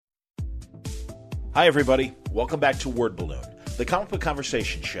Hi, everybody. Welcome back to Word Balloon, the comic book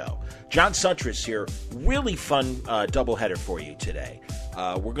conversation show. John Suntress here. Really fun doubleheader for you today.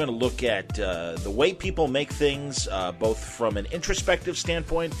 We're going to look at the way people make things, both from an introspective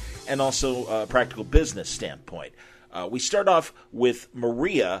standpoint and also a practical business standpoint. We start off with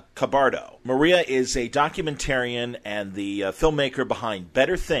Maria Cabardo. Maria is a documentarian and the filmmaker behind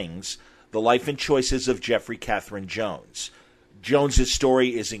Better Things, The Life and Choices of Jeffery Catherine Jones. Jones's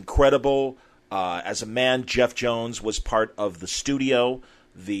story is incredible. As a man, Jeff Jones was part of the studio,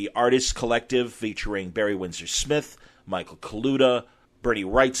 the Artists Collective featuring Barry Windsor Smith, Michael Kaluta, Bernie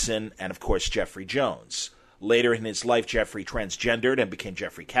Wrightson, and of course Jeffrey Jones. Later in his life, Jeffrey transgendered and became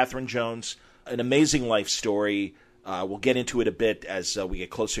Jeffery Catherine Jones. An amazing life story. We'll get into it a bit as we get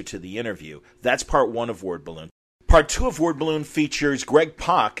closer to the interview. That's part one of Word Balloon. Part two of Word Balloon features Greg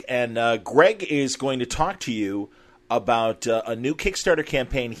Pak, and Greg is going to talk to you about a new Kickstarter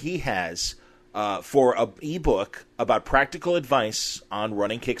campaign he has for an ebook about practical advice on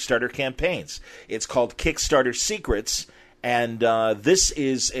running Kickstarter campaigns. It's called Kickstarter Secrets, and this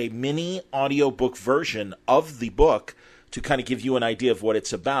is a mini audiobook version of the book to kind of give you an idea of what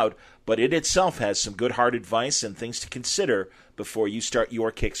it's about, but it itself has some good hard advice and things to consider before you start your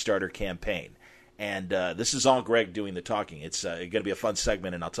Kickstarter campaign. And this is all Greg doing the talking. It's going to be a fun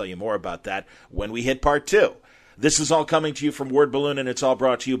segment, and I'll tell you more about that when we hit part two. This is all coming to you from Word Balloon, and it's all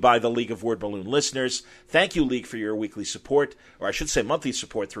brought to you by the League of Word Balloon listeners. Thank you, League, for your weekly support, or I should say monthly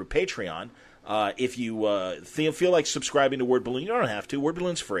support through Patreon. If you feel like subscribing to Word Balloon, you don't have to. Word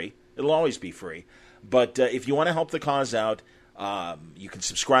Balloon's free. It'll always be free. But if you want to help the cause out, you can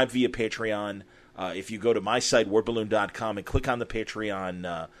subscribe via Patreon. If you go to my site, wordballoon.com, and click on the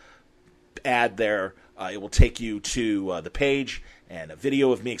Patreon ad there, it will take you to the page and a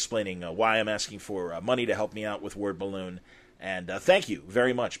video of me explaining why I'm asking for money to help me out with Word Balloon. And thank you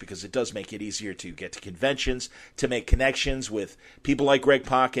very much, because it does make it easier to get to conventions, to make connections with people like Greg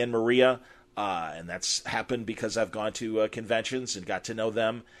Pak and Maria. And that's happened because I've gone to conventions and got to know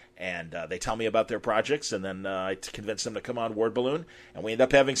them. And they tell me about their projects, and then I convince them to come on Word Balloon, and we end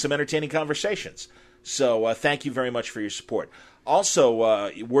up having some entertaining conversations. So thank you very much for your support.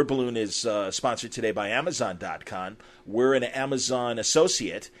 Also, Word Balloon is sponsored today by Amazon.com. We're an Amazon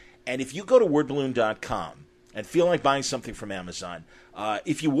associate, and if you go to wordballoon.com and feel like buying something from Amazon,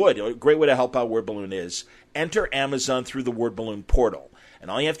 if you would, a great way to help out Word Balloon is enter Amazon through the Word Balloon portal. And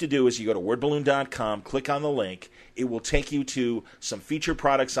all you have to do is you go to wordballoon.com, click on the link. It will take you to some featured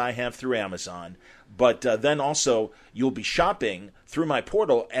products I have through Amazon. But then also, you'll be shopping through my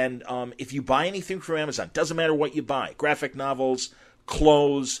portal. And if you buy anything from Amazon, doesn't matter what you buy, graphic novels,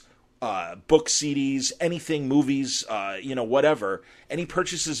 clothes, book CDs, anything, movies, whatever, any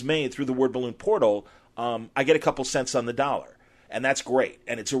purchases made through the Word Balloon portal, I get a couple cents on the dollar. And that's great.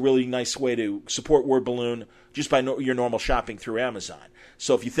 And it's a really nice way to support Word Balloon just by your normal shopping through Amazon.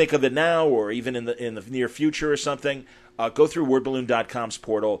 So if you think of it now or even in the near future or something, go through wordballoon.com's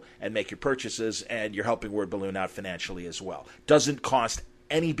portal and make your purchases, and you're helping Word Balloon out financially as well. Doesn't cost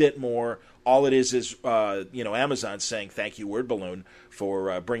any bit more. All it is Amazon saying thank you, Word Balloon,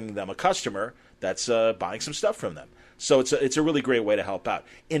 for bringing them a customer that's buying some stuff from them. So it's a really great way to help out.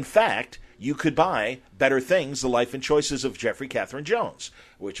 In fact, you could buy Better Things, The Life and Choices of Jeffery Catherine Jones,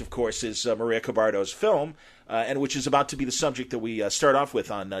 which, of course, is Maria Cabardo's film, and which is about to be the subject that we start off with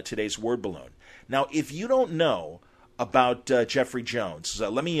on today's Word Balloon. Now, if you don't know about Jeffrey Jones,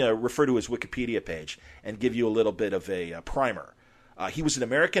 let me refer to his Wikipedia page and give you a little bit of a primer. He was an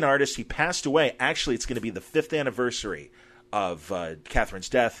American artist. He passed away. Actually, it's going to be the 5th anniversary of Catherine's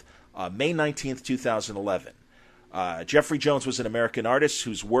death, May 19th, 2011. Jeffrey Jones was an American artist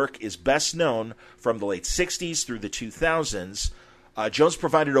whose work is best known from the late 60s through the 2000s. Jones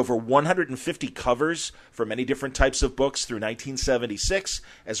provided over 150 covers for many different types of books through 1976,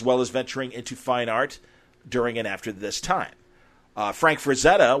 as well as venturing into fine art during and after this time. Frank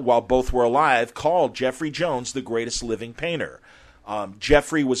Frazetta, while both were alive, called Jeffrey Jones the greatest living painter.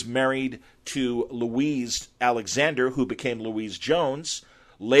 Jeffrey was married to Louise Alexander, who became Louise Jones.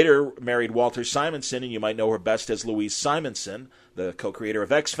 Later married Walter Simonson, and you might know her best as Louise Simonson, the co-creator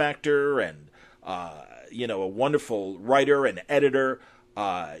of X Factor and, a wonderful writer and editor.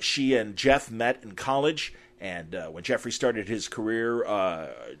 She and Jeff met in college, and when Jeffrey started his career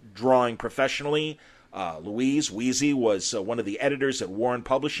drawing professionally, Wheezy was one of the editors at Warren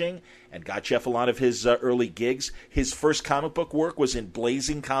Publishing and got Jeff a lot of his early gigs. His first comic book work was in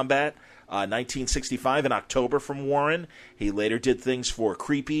Blazing Combat, 1965 in October from Warren. He later did things for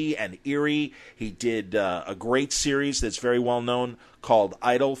Creepy and Eerie. He did a great series that's very well known called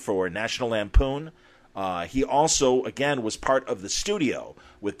Idol for National Lampoon. He also, again, was part of the studio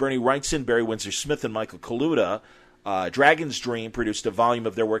with Bernie Wrightson, Barry Windsor Smith, and Michael Kaluta. Dragon's Dream produced a volume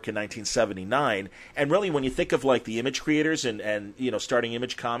of their work in 1979. And really, when you think of like the Image creators and starting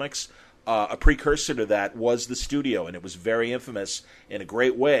Image Comics, a precursor to that was the studio, and it was very infamous in a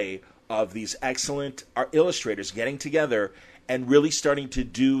great way of these excellent illustrators getting together and really starting to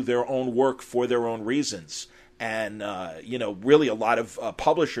do their own work for their own reasons. And, really a lot of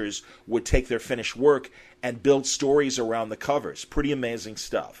publishers would take their finished work and build stories around the covers. Pretty amazing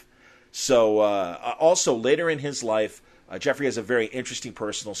stuff. So also later in his life, Jeffrey has a very interesting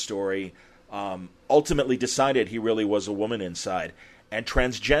personal story. Ultimately decided he really was a woman inside and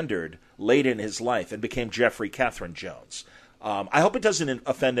transgendered late in his life and became Jeffery Catherine Jones. I hope it doesn't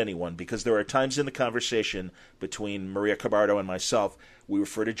offend anyone, because there are times in the conversation between Maria Cabardo and myself, we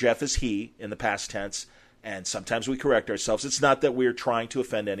refer to Jeff as he in the past tense, and sometimes we correct ourselves. It's not that we're trying to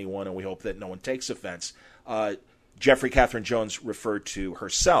offend anyone, and we hope that no one takes offense. Jeffrey Catherine Jones referred to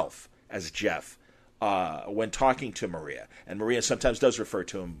herself as Jeff when talking to Maria, and Maria sometimes does refer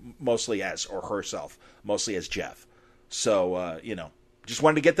to him mostly as, or herself, mostly as Jeff. So, just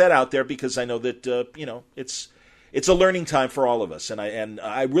wanted to get that out there, because I know that, it's a learning time for all of us. And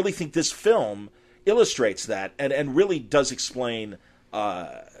I really think this film illustrates that and really does explain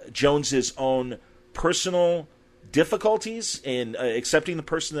Jones's own personal difficulties in accepting the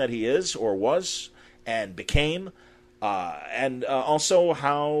person that he is or was and became, and also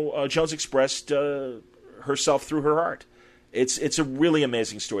how Jones expressed herself through her art. It's a really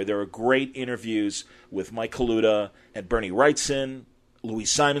amazing story. There are great interviews with Mike Kaluta and Bernie Wrightson.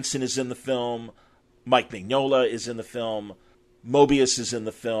 Louise Simonson is in the film. Mike Mignola is in the film. Moebius is in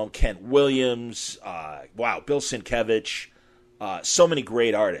the film. Kent Williams. Bill Sienkiewicz. So many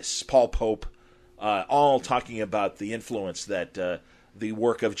great artists. Paul Pope. All talking about the influence that the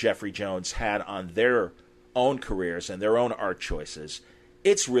work of Jeffrey Jones had on their own careers and their own art choices.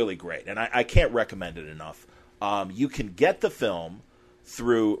 It's really great, and I can't recommend it enough. You can get the film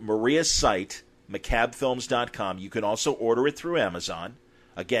through Maria's site, macabfilms.com. You can also order it through Amazon.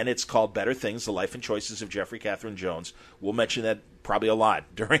 Again, it's called Better Things, The Life and Choices of Jeffrey Catherine Jones. We'll mention that probably a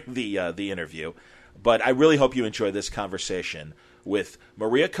lot during the interview. But I really hope you enjoy this conversation with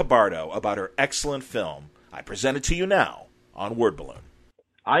Maria Cabardo about her excellent film. I present it to you now on Word Balloon.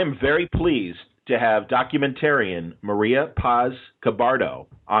 I am very pleased to have documentarian Maria Paz Cabardo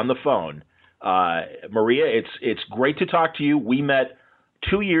on the phone. Maria, it's great to talk to you. We met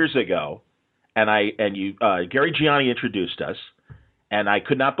 2 years ago, and Gary Gianni introduced us, and I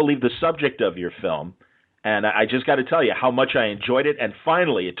could not believe the subject of your film. And I just got to tell you how much I enjoyed it. And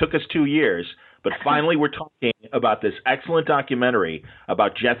finally, it took us 2 years, but finally we're talking about this excellent documentary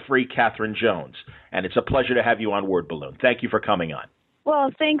about Jeffery Catherine Jones. And it's a pleasure to have you on Word Balloon. Thank you for coming on.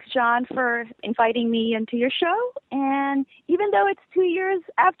 Well, thanks, John, for inviting me into your show. And even though it's 2 years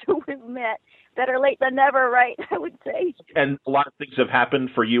after we've met, better late than never, right, I would say. And a lot of things have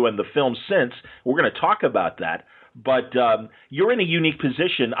happened for you and the film since. We're going to talk about that. But you're in a unique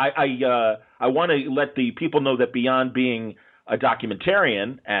position. I want to let the people know that beyond being a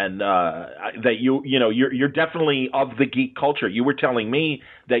documentarian and that you're definitely of the geek culture. You were telling me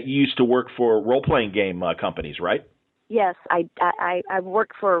that you used to work for role-playing game companies, right? Yes, I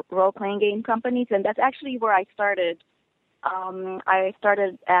work for role-playing game companies, and that's actually where I started. I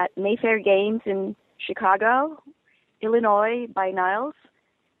started at Mayfair Games in Chicago, Illinois, by Niles,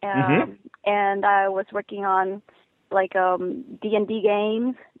 and I was working on like D&D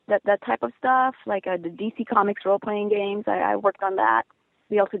games, that type of stuff, like the DC Comics role-playing games. I worked on that.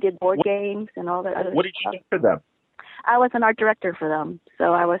 We also did board games and all that other stuff. What did you do for them? I was an art director for them,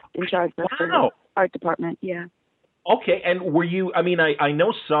 so I was in charge of the art department, yeah. Okay, and were you, I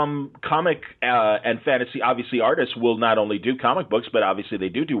know some comic and fantasy, obviously, artists will not only do comic books, but obviously they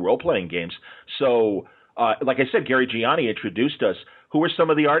do role-playing games. So, like I said, Gary Gianni introduced us. Who were some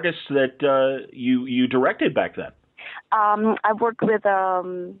of the artists that you directed back then? I worked with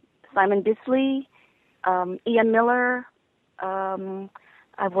Simon Bisley, Ian Miller.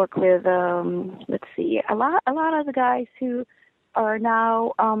 I've worked with, a lot of the guys who are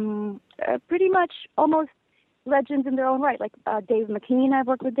now pretty much almost legends in their own right, like Dave McKean. I've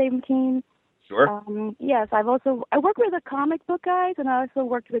worked with Dave McKean. Sure. Yes, I worked with the comic book guys, and I also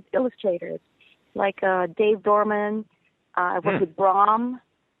worked with illustrators, like Dave Dorman. I worked with Brom.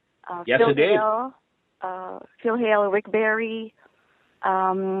 Yes, Phil indeed. Hale, Phil Hale, Rick Barry.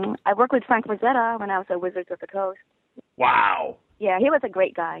 I worked with Frank Rosetta when I was at Wizards of the Coast. Wow. Yeah, he was a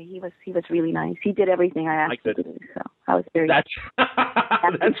great guy. He was really nice. He did everything I asked him to do, so I was very That's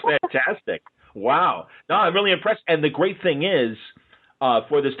fantastic. Wow. No, I'm really impressed. And the great thing is,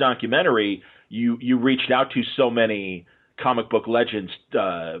 for this documentary, you reached out to so many comic book legends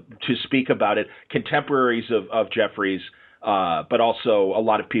to speak about it, contemporaries of Jeffrey's, but also a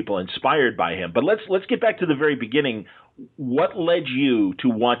lot of people inspired by him. But let's get back to the very beginning. What led you to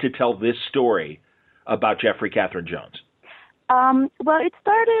want to tell this story about Jeffery Catherine Jones? Well, it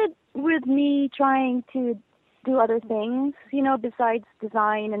started with me trying to do other things, besides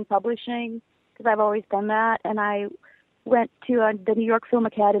design and publishing, because I've always done that. And I went to the New York Film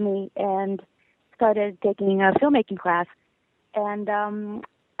Academy and started taking a filmmaking class. And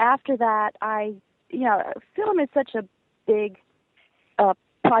after that, film is such a big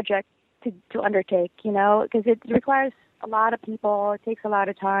project to undertake, because it requires a lot of people. It takes a lot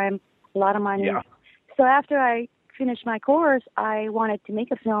of time, a lot of money. Yeah. So after I finished my course, I wanted to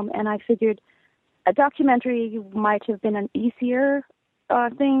make a film, and I figured a documentary might have been an easier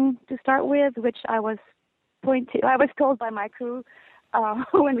thing to start with, which I was told by my crew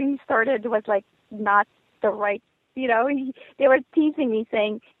when we started was like not the right. They were teasing me,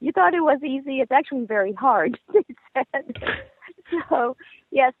 saying, "You thought it was easy. It's actually very hard." They said. So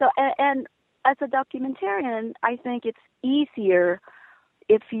and as a documentarian, I think it's easier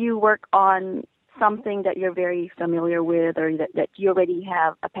if you work on something that you're very familiar with, or that you already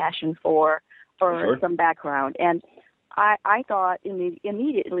have a passion for, or Sure. some background. And I thought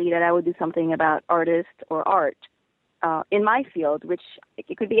immediately that I would do something about artists or art in my field, which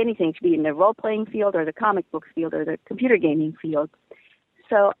it could be anything. It could be in the role-playing field, or the comic book field, or the computer gaming field.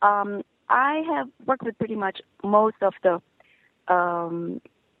 So I have worked with pretty much most of the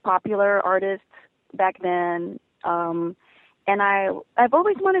popular artists back then. And I've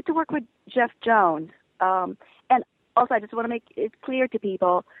always wanted to work with Jeff Jones. And also, I just want to make it clear to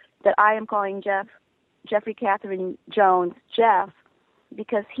people that I am calling Jeffery Catherine Jones Jeff,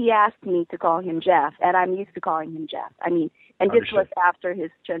 because he asked me to call him Jeff, and I'm used to calling him Jeff. And Understood. This was after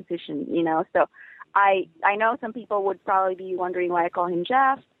his transition, So I know some people would probably be wondering why I call him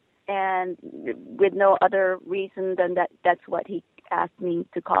Jeff, and with no other reason than that's what he asked me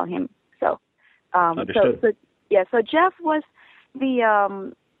to call him. So, Understood. So Jeff was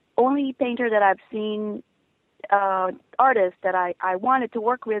the only painter that I've seen, artist that I wanted to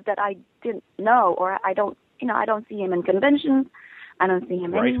work with that I didn't know, or I don't see him in conventions. I don't see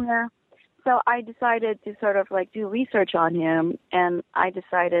him Right. anywhere. So I decided to sort of do research on him, and I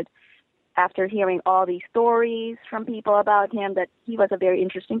decided, after hearing all these stories from people about him, that he was a very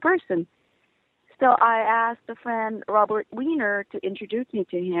interesting person. So I asked a friend, Robert Wiener, to introduce me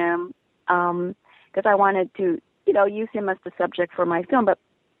to him, because I wanted to, use him as the subject for my film. But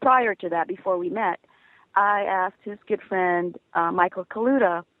prior to that, before we met, I asked his good friend, Michael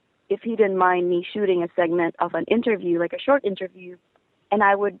Kaluta, if he didn't mind me shooting a segment of an interview, like a short interview, and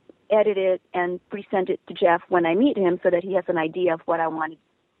I would edit it and present it to Jeff when I meet him, so that he has an idea of what I wanted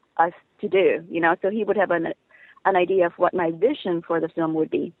us to do, so he would have an idea of what my vision for the film would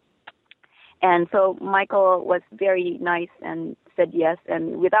be. And so Michael was very nice and said yes,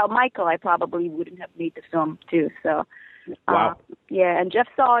 and without Michael, I probably wouldn't have made the film too. So, Wow. And Jeff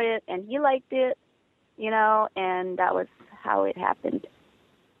saw it, and he liked it, and that was how it happened.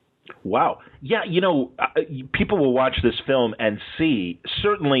 Wow. Yeah, people will watch this film and see,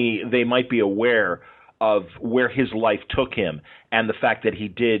 certainly they might be aware of where his life took him, and the fact that he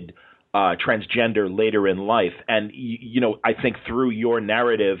did transgender later in life. And, I think through your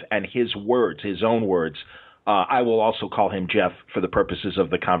narrative and his own words, I will also call him Jeff for the purposes of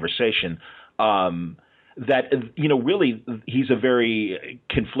the conversation, that, really he's a very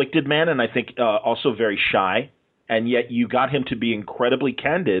conflicted man, and I think also very shy. And yet you got him to be incredibly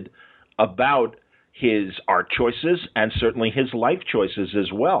candid about his art choices and certainly his life choices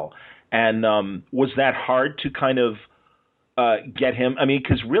as well. And was that hard to kind of get him? I mean,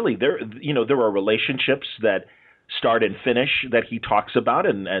 because really there are relationships that start and finish that he talks about,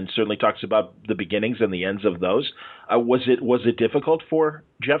 and certainly talks about the beginnings and the ends of those. Was it difficult for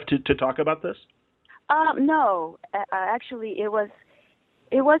Jeff to talk about this? No, actually, it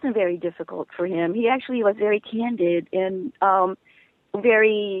wasn't very difficult for him. He actually was very candid and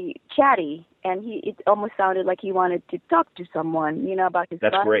very chatty, and it almost sounded like he wanted to talk to someone, about his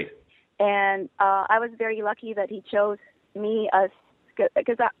life. That's great. And I was very lucky that he chose me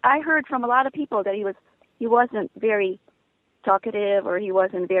because I heard from a lot of people that he wasn't very talkative, or he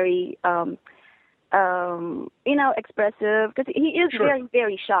wasn't very expressive, because he is Sure. very,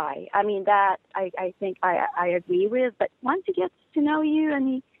 very shy. I mean, that I think I agree with. But once he gets to know you and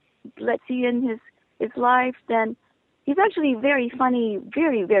he lets you in his life, then he's actually very funny,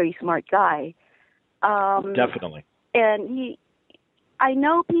 very, very smart guy. Definitely. And I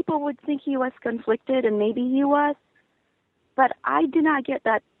know people would think he was conflicted, and maybe he was, but I did not get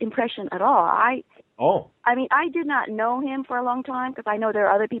that impression at all. I mean, I did not know him for a long time, because I know there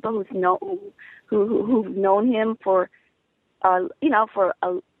are other people who've known him for, a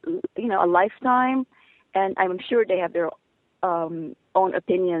lifetime, and I'm sure they have their own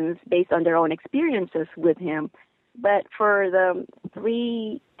opinions based on their own experiences with him. But for the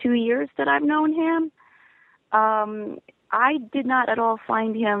 2 years that I've known him, I did not at all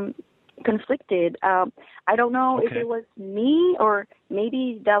find him conflicted. I don't know if it was me, or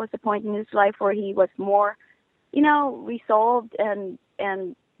maybe that was the point in his life where he was more, resolved and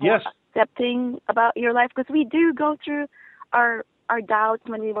yes, accepting about your life, because we do go through our doubts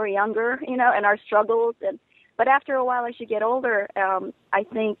when we were younger, and our struggles. But after a while, as you get older, I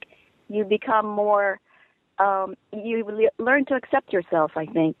think you become more, you learn to accept yourself, I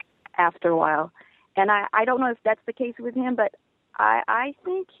think, after a while. And I don't know if that's the case with him, but I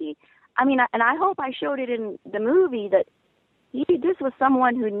think and I hope I showed it in the movie, that this was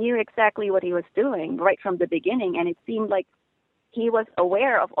someone who knew exactly what he was doing right from the beginning, and it seemed like he was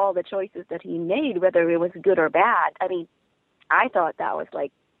aware of all the choices that he made, whether it was good or bad. I mean, I thought that was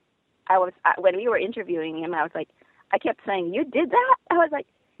like, when we were interviewing him, I was like, I kept saying, "You did that?" I was like,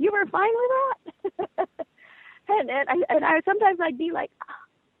 "You were fine with that?" and I sometimes I'd be like,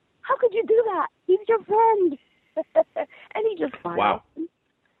 "How could you do that? He's your friend." And he just smiled. Wow.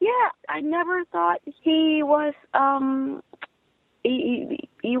 Yeah, I never thought he was,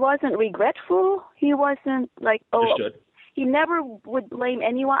 he wasn't regretful. He wasn't like, Understood. He never would blame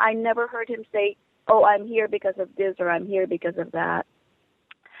anyone. I never heard him say, "Oh, I'm here because of this," or "I'm here because of that."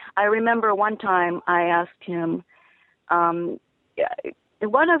 I remember one time I asked him, one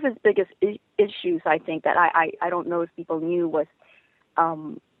of his biggest issues, I think, that I don't know if people knew, was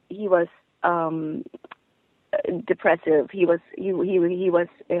he was depressive. He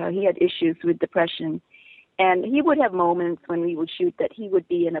had issues with depression, and he would have moments when we would shoot that he would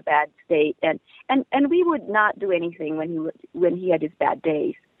be in a bad state, and we would not do anything when he had his bad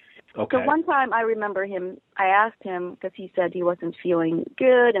days. Okay. So one time I remember I asked him, because he said he wasn't feeling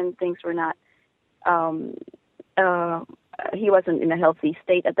good and things were not, he wasn't in a healthy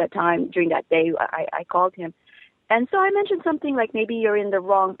state at that time. During that day, I called him. And so I mentioned something like, maybe you're in the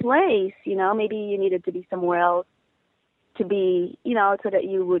wrong place, maybe you needed to be somewhere else to be, so that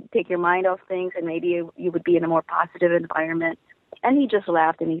you would take your mind off things, and maybe you would be in a more positive environment. And he just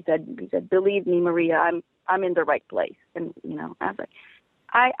laughed, and he said, "Believe me, Maria, I'm in the right place." And, I was like,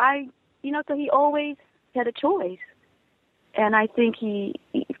 so he always had a choice. And I think he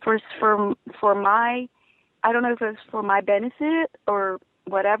first for my, I don't know if it was for my benefit or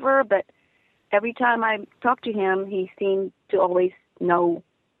whatever, but every time I talked to him, he seemed to always know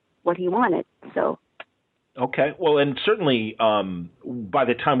what he wanted. So. Okay. Well, and certainly by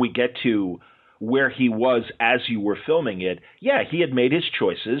the time we get to where he was as you were filming it, yeah, he had made his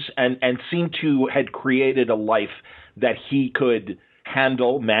choices and seemed to had created a life that he could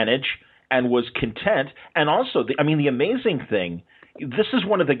handle, manage, and was content. And also, the amazing thing, this is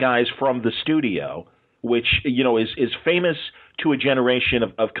one of the guys from the studio, which, is famous to a generation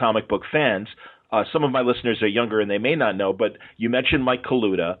of comic book fans. Some of my listeners are younger and they may not know, but you mentioned Mike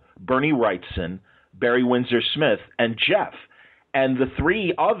Kaluta, Bernie Wrightson, Barry Windsor Smith, and Jeff. And the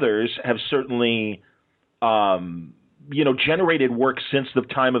three others have certainly, generated work since the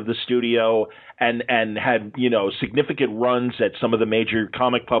time of the studio and had, significant runs at some of the major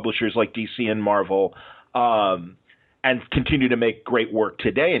comic publishers like DC and Marvel, and continue to make great work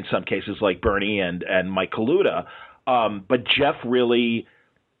today in some cases like Bernie and Mike Kaluta. But Jeff really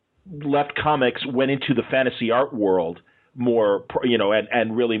left comics, went into the fantasy art world more,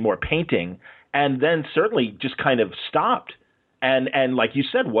 and really more painting, and then certainly just kind of stopped. And like you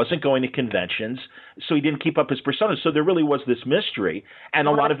said, wasn't going to conventions, so he didn't keep up his persona. So there really was this mystery. And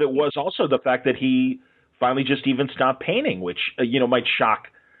a lot of it was also the fact that he finally just even stopped painting, which, might shock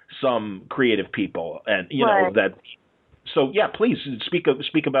some creative people. And, Right. that. So, yeah, please speak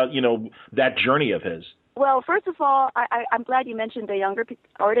about, that journey of his. Well, first of all, I'm glad you mentioned the younger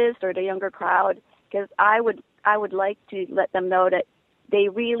artists or the younger crowd, because I would like to let them know that they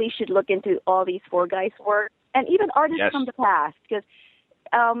really should look into all these four guys' work, and even artists Yes. from the past, because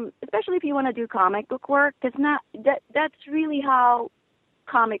especially if you want to do comic book work, that's really how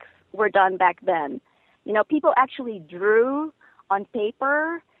comics were done back then. People actually drew on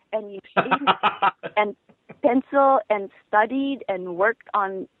paper and used and pencil and studied and worked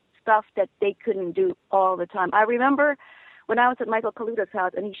on stuff that they couldn't do all the time. I remember when I was at Michael Kaluta's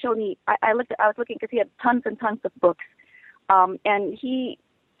house, and he showed me. I was looking because he had tons and tons of books, and he,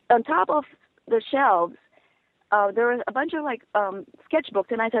 on top of the shelves, there was a bunch of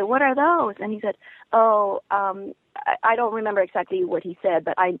sketchbooks, and I said, "What are those?" And he said, "Oh, I don't remember exactly what he said,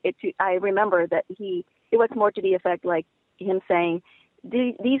 but I remember that it was more to the effect like him saying,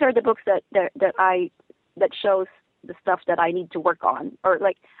 these are the books that shows the stuff that I need to work on, or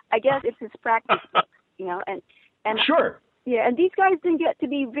like, I guess it's his practice books, and sure. Yeah, and these guys didn't get to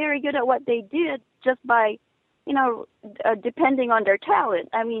be very good at what they did just by, depending on their talent.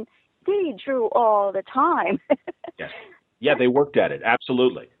 I mean, they drew all the time. Yes. Yeah, they worked at it.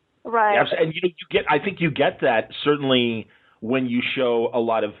 Absolutely. Right. And I think you get that certainly when you show a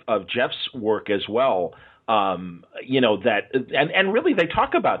lot of Jeff's work as well. That and really they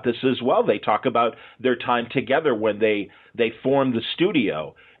talk about this as well. They talk about their time together when they formed the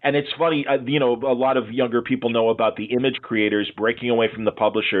studio. And it's funny, a lot of younger people know about the Image creators breaking away from the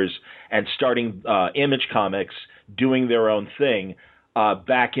publishers and starting Image Comics, doing their own thing.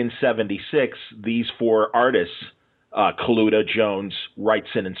 Back in '76, these four artists, Kaluta, Jones,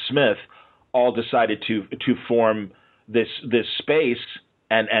 Wrightson, and Smith, all decided to form this space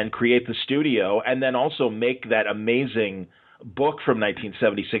and create the studio, and then also make that amazing book from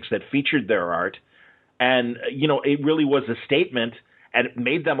 1976 that featured their art. And, it really was a statement, and it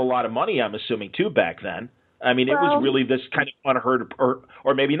made them a lot of money, I'm assuming, too, back then. I mean, it was really this kind of unheard of,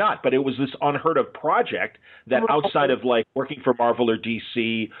 or maybe not, but it was this unheard of project that outside of like working for Marvel or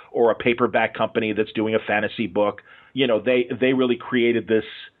DC or a paperback company that's doing a fantasy book, they really created this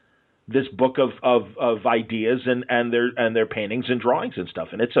book of ideas and their paintings and drawings and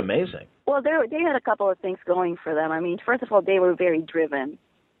stuff, and it's amazing. Well, they had a couple of things going for them. I mean, first of all, they were very driven.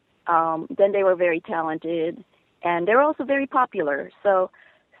 Then they were very talented, and they were also very popular. So,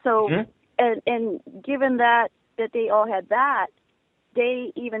 and given that they all had that,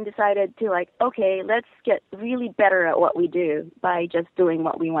 they even decided to okay, let's get really better at what we do by just doing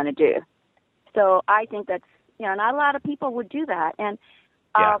what we want to do. So I think that's not a lot of people would do that. And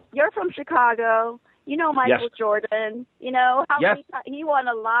you're from Chicago. Michael Jordan. He won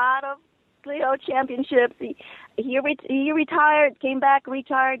a lot of championships. He retired, came back,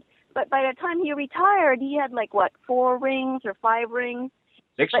 retired. But by the time he retired, he had 4 rings or 5 rings.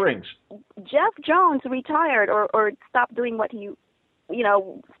 6 rings. Jeff Jones retired or stopped doing what he,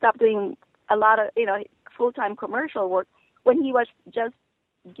 stopped doing a lot of, full-time commercial work when he was just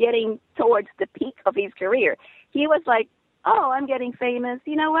getting towards the peak of his career. He was like, oh, I'm getting famous.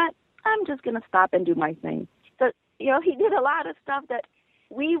 You know what? I'm just going to stop and do my thing. So, he did a lot of stuff that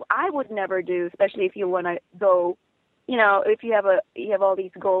I would never do, especially if you want to go, if you have all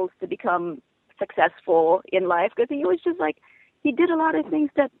these goals to become successful in life, because he was just he did a lot of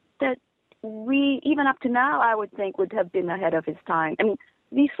things that we, even up to now, I would think would have been ahead of his time. I mean,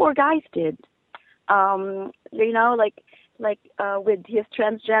 these 4 guys did, with his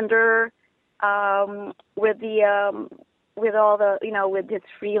transgender, with all the, with his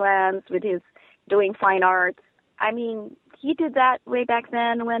freelance, with his doing fine arts. I mean, he did that way back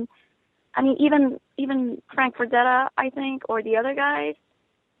then when, even Frank Frazetta, I think, or the other guys,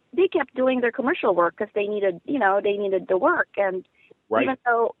 they kept doing their commercial work because they needed the work. And even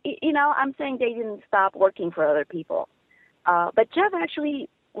though, I'm saying they didn't stop working for other people. But Jeff actually,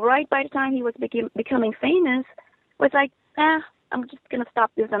 right by the time he was becoming famous, was like, I'm just going to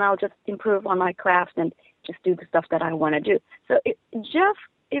stop this and I'll just improve on my craft and just do the stuff that I want to do. So Jeff,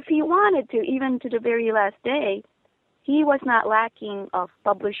 if he wanted to, even to the very last day, he was not lacking of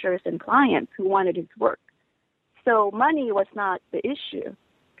publishers and clients who wanted his work. So money was not the issue.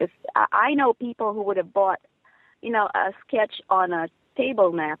 Because I know people who would have bought, a sketch on a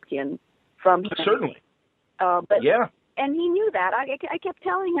table napkin from him. Certainly. And he knew that. I kept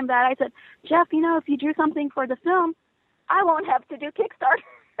telling him that. I said, Jeff, if you do something for the film, I won't have to do Kickstarter.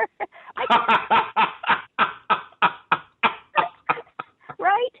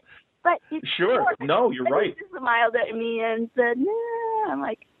 Right? But sure. No, you're right. He smiled at me and said, no. I'm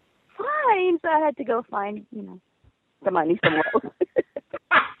like, fine. So I had to go find, the money somewhere else.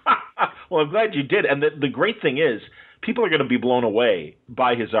 Well, I'm glad you did. And the great thing is, people are going to be blown away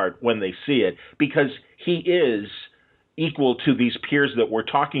by his art when they see it, because he is equal to these peers that we're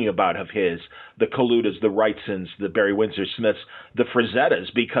talking about of his, the Kalutas, the Wrightsons, the Barry Windsor Smiths, the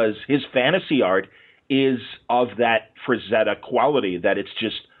Frazettas, because his fantasy art is of that Frazetta quality, that it's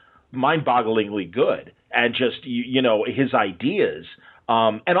just mind-bogglingly good. And just, his ideas.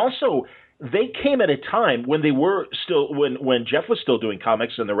 And also, they came at a time when they were still, when Jeff was still doing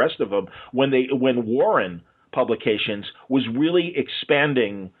comics and the rest of them, when Warren Publications was really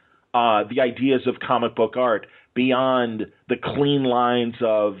expanding the ideas of comic book art beyond the clean lines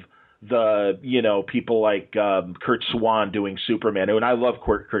of the, people like Kurt Swan doing Superman. And I love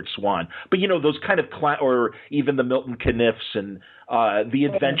Kurt Swan. But, those kind of, or even the Milton Caniffs and the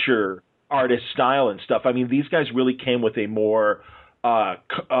adventure artist style and stuff. I mean, these guys really came with a more, I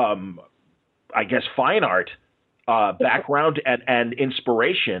guess, fine art background and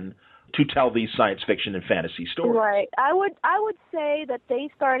inspiration to tell these science fiction and fantasy stories. Right. I would say that they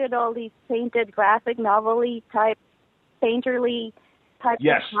started all these painted graphic novel-y type, painterly type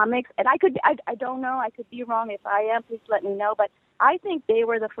of comics. And I don't know, I could be wrong. If I am, please let me know. But I think they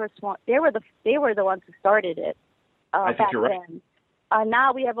were the first one. They were the ones who started it. I think you're right. Then.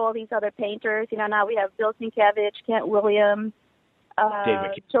 Now we have all these other painters. Now we have Bill Sienkiewicz, Kent Williams,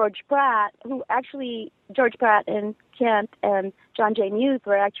 George Pratt, George Pratt and Kent and Jon Muth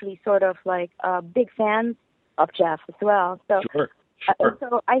were actually sort of like big fans of Jeff as well. So, sure.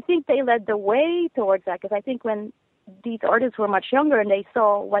 So I think they led the way towards that, because I think when these artists were much younger and they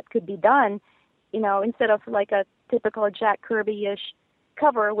saw what could be done, instead of like a typical Jack Kirby-ish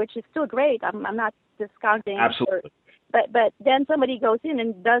cover, which is still great. I'm not discounting. Absolutely. But then somebody goes in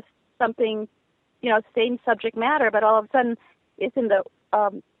and does something, same subject matter, but all of a sudden it's in the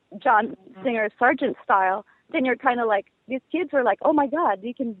John Singer Sargent style. Then you're kind of like, these kids are like, oh my God,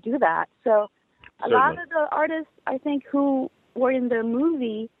 you can do that. So a lot of the artists, I think, who were in the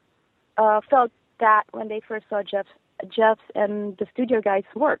movie felt that when they first saw Jeff's and the studio guys'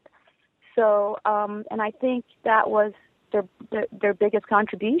 work. So, and I think that was their biggest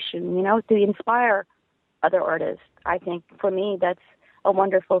contribution, to inspire other artists. I think for me that's a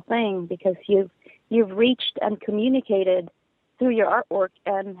wonderful thing, because you've reached and communicated through your artwork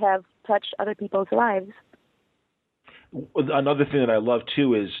and have touched other people's lives. Another thing that I love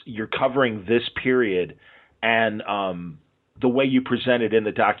too is you're covering this period, and the way you present it in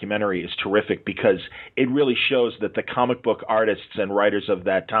the documentary is terrific, because it really shows that the comic book artists and writers of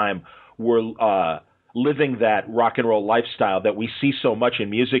that time were living that rock and roll lifestyle that we see so much in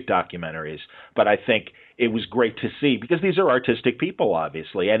music documentaries. But I think it was great to see, because these are artistic people,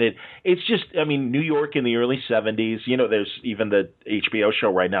 obviously. And it's just, New York in the early 70s, there's even the HBO show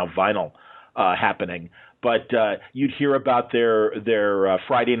right now, Vinyl, happening. But you'd hear about their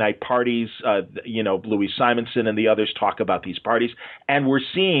Friday night parties. Louise Simonson and the others talk about these parties. And we're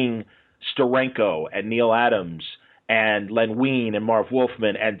seeing Steranko and Neil Adams and Len Wein and Marv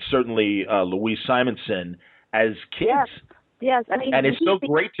Wolfman and certainly Louise Simonson as kids. Yes. And it's so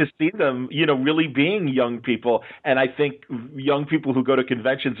great to see them, really being young people. And I think young people who go to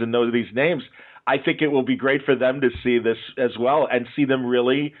conventions and know these names, I think it will be great for them to see this as well and see them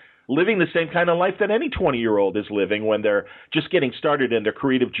really living the same kind of life that any 20-year-old is living when they're just getting started and their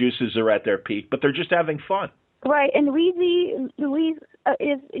creative juices are at their peak, but they're just having fun. Right. And Louise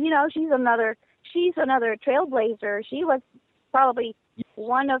is, she's another trailblazer. She was probably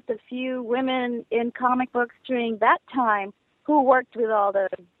one of the few women in comic books during that time who worked with all the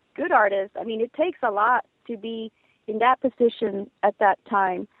good artists. It takes a lot to be in that position at that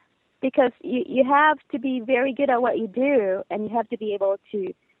time, because you have to be very good at what you do, and you have to be able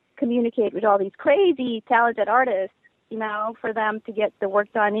to communicate with all these crazy talented artists, for them to get the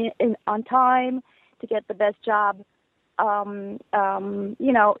work done on time, to get the best job, as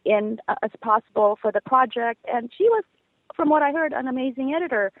possible for the project. And she was, from what I heard, an amazing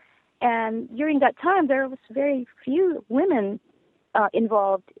editor. And during that time, there was very few women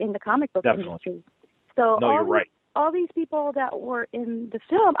involved in the comic book industry. So you're right. All these people that were in the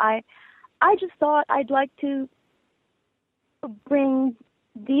film, I just thought I'd like to bring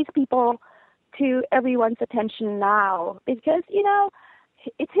these people to everyone's attention now, because,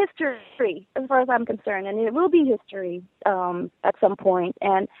 it's history as far as I'm concerned, and it will be history at some point.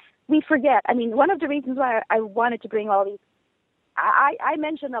 And we forget. One of the reasons why I wanted to bring all these, I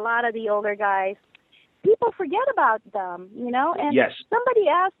mentioned a lot of the older guys. People forget about them, and yes. Somebody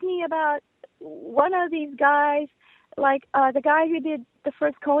asked me about one of these guys, like the guy who did the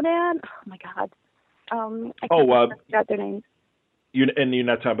first Conan. Oh my God. I forgot their names. You're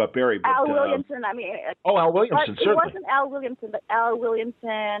not talking about Barry, but Al Williamson. Al Williamson, certainly. It wasn't Al Williamson, but Al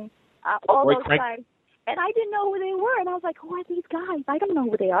Williamson. All those guys. And I didn't know who they were, and I was like, "Who are these guys? I don't know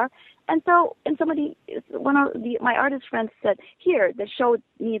who they are." And so, one of my artist friends said, "Here," they showed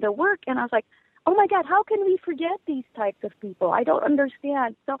me the work, and I was like, "Oh my God, how can we forget these types of people? I don't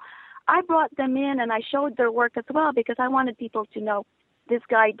understand." So, I brought them in, and I showed their work as well, because I wanted people to know this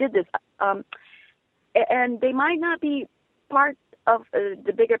guy did this. And they might not be part of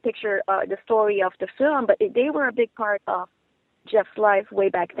the bigger picture, the story of the film, but they were a big part of Jeff's life way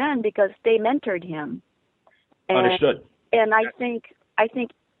back then, because they mentored him. Understood. And I think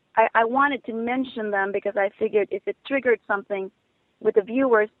I wanted to mention them, because I figured if it triggered something with the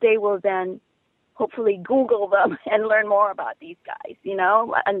viewers, they will then hopefully Google them and learn more about these guys,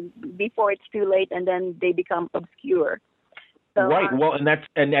 and before it's too late and then they become obscure. So, right. Well, and that's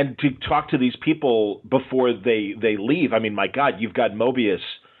and to talk to these people before they leave. I mean, my God, you've got Moebius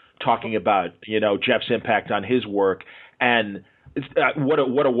talking about Jeff's impact on his work, and it's, what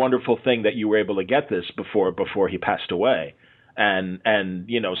a wonderful thing that you were able to get this before he passed away. And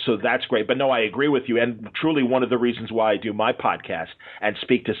so that's great. But no, I agree with you. And truly one of the reasons why I do my podcast and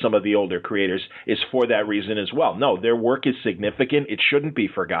speak to some of the older creators is for that reason as well. No, their work is significant. It shouldn't be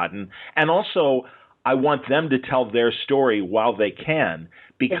forgotten. And also, I want them to tell their story while they can,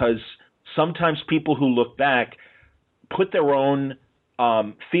 because sometimes people who look back put their own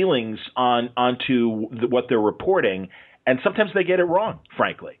feelings onto what they're reporting, and sometimes they get it wrong,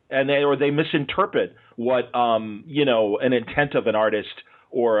 frankly, and they misinterpret what an intent of an artist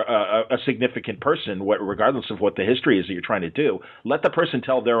or a significant person, regardless of what the history is that you're trying to do. Let the person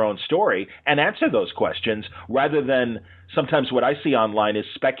tell their own story and answer those questions, rather than sometimes what I see online is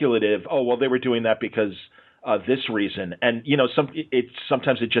speculative. Oh, well, they were doing that because of this reason, and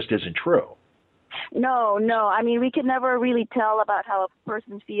sometimes it just isn't true. No. I mean, we can never really tell about how a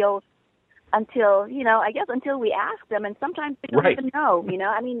person feels until we ask them, and sometimes they don't even know.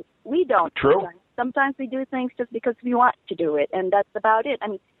 I mean, we don't. True. Sometimes we do things just because we want to do it, and that's about it. I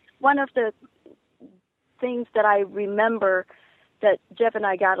mean, one of the things that I remember that Jeff and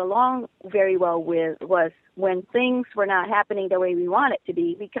I got along very well with was when things were not happening the way we want it to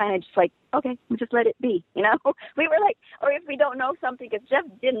be, we kind of just like, okay, we just let it be, We were like, or if we don't know something, because Jeff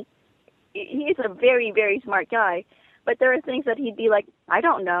he's a very, very smart guy, but there are things that he'd be like, I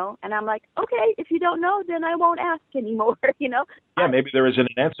don't know. And I'm like, okay, if you don't know, then I won't ask anymore, Yeah, maybe there isn't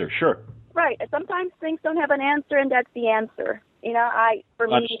an answer, sure. Right. Sometimes things don't have an answer, and that's the answer.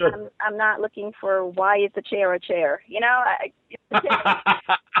 I'm not looking for why is the chair a chair. Sit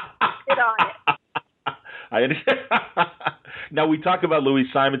on it. I understand. Now, we talk about Louise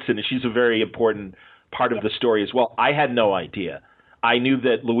Simonson, and she's a very important part of the story as well. I had no idea. I knew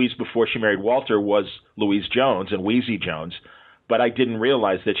that Louise, before she married Walter, was Louise Jones and Wheezy Jones, but I didn't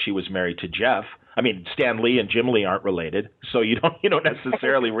realize that she was married to Jeff. I mean, Stan Lee and Jim Lee aren't related, so you don't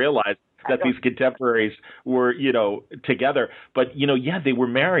necessarily realize that these contemporaries were, together. But, they were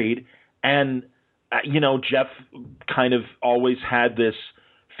married, and, Jeff kind of always had this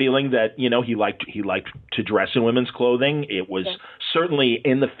feeling that, he liked to dress in women's clothing. It was certainly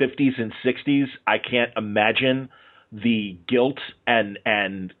in the 50s and 60s. I can't imagine the guilt and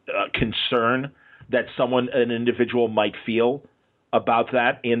concern that an individual might feel about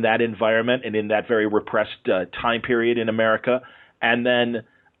that in that environment and in that very repressed time period in America. And then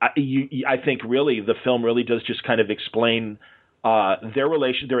I think really the film really does just kind of explain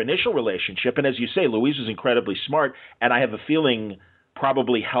their initial relationship. And as you say, Louise was incredibly smart, and I have a feeling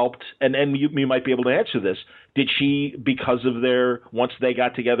probably helped, and you might be able to answer this. Did she, because of once they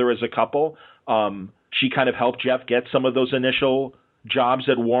got together as a couple, she kind of helped Jeff get some of those initial jobs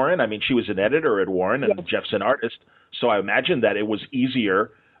at Warren? I mean, she was an editor at Warren, and Jeff's an artist. So I imagine that it was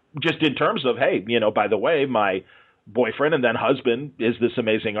easier just in terms of, hey, by the way, my boyfriend and then husband is this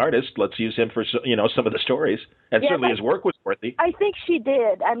amazing artist. Let's use him for, some of the stories. And certainly his work was worthy. I think she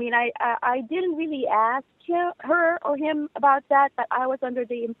did. I mean, I didn't really ask her or him about that, but I was under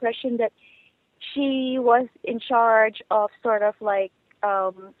the impression that she was in charge of sort of like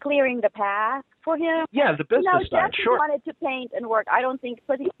clearing the path for him. Yeah, the business side, Jeff sure. wanted to paint and work. I don't think,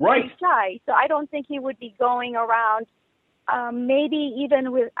 but he's very shy, so I don't think he would be going around. Maybe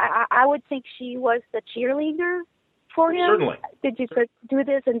even with, I would think she was the cheerleader for him. Certainly. Did you do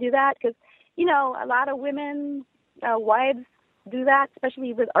this and do that? Because, a lot of women, wives do that,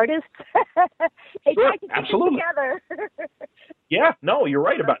 especially with artists. They try to keep them together. Yeah, no, you're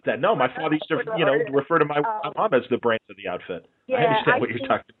right about that. No, my father used to, refer to my mom as the brains of the outfit. Yeah, I understand what you're talking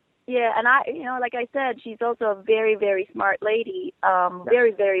about. Yeah, and like I said, she's also a very, very smart lady,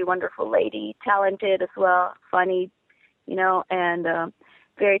 very, very wonderful lady, talented as well, funny, and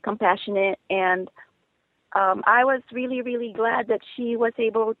very compassionate. And I was really, really glad that she was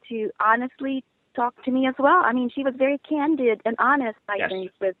able to honestly talk to me as well. I mean, she was very candid and honest, I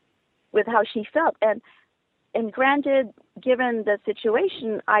think, with how she felt. And granted, given the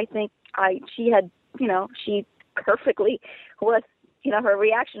situation, I think she perfectly was, her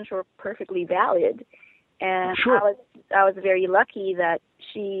reactions were perfectly valid. And sure. I was very lucky that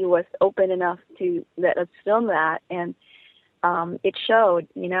she was open enough to let us film that. And it showed,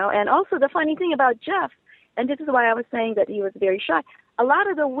 And also the funny thing about Jeff, and this is why I was saying that he was very shy, a lot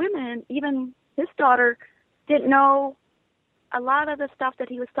of the women, even his daughter, didn't know a lot of the stuff that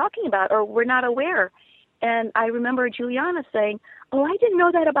he was talking about or were not aware. And I remember Juliana saying, oh, I didn't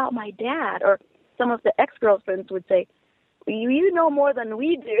know that about my dad. Or some of the ex-girlfriends would say, you know more than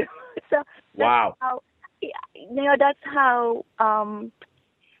we do. So wow. How, that's how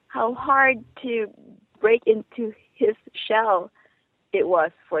hard to break into his shell it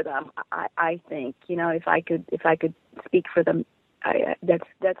was for them. I think, if I could speak for them,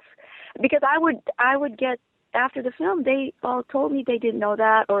 that's because I would get, after the film, they all told me they didn't know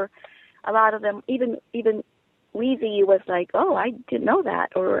that, or a lot of them, even Louise was like, oh, I didn't know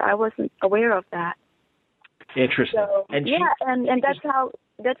that, or I wasn't aware of that. Interesting. So, and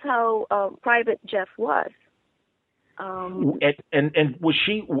that's how private Jeff was. And was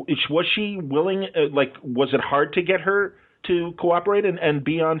she willing? Was it hard to get her to cooperate and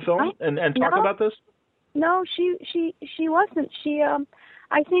be on film and talk about this? No, she wasn't. She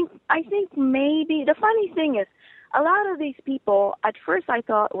I think maybe the funny thing is, a lot of these people at first I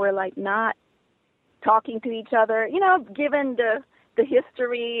thought were like not talking to each other, given the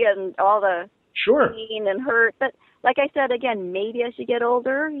history and all the pain and hurt. But like I said, again, maybe as you get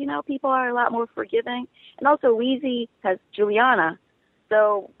older, people are a lot more forgiving. And also, Weezy has Juliana.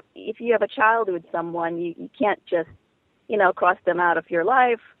 So if you have a child with someone, you can't just, cross them out of your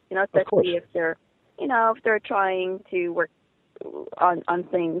life, especially if they're, if they're trying to work on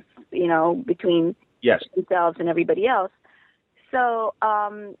things, between themselves and everybody else. So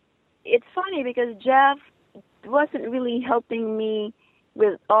it's funny because Jeff wasn't really helping me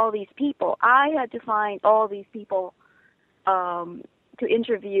with all these people. I had to find all these people to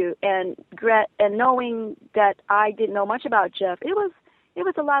interview, and knowing that I didn't know much about Jeff, it was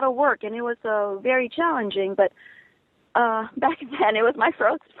a lot of work, and it was very challenging. But back then, it was my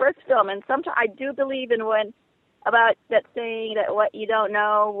first film, and sometimes I do believe in about that saying that what you don't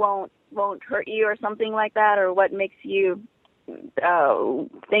know won't hurt you, or something like that, or what makes you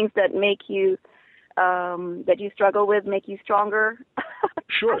things that make you that you struggle with make you stronger.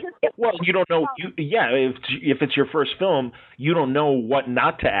 Sure. Well, you don't know. If it's your first film, you don't know what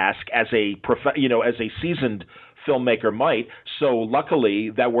not to ask as a as a seasoned filmmaker might. So luckily,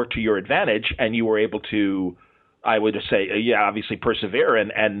 that worked to your advantage, and you were able to, I would say, obviously persevere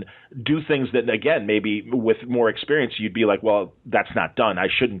and do things that, again, maybe with more experience, you'd be like, well, that's not done. I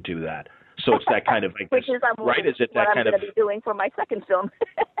shouldn't do that. So it's that kind of, which is right? Is it that kind of? I'm going to be doing for my second film.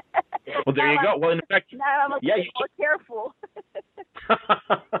 Well, there you go. Well, in fact, now I'm more careful.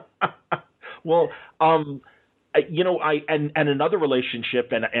 Well, and another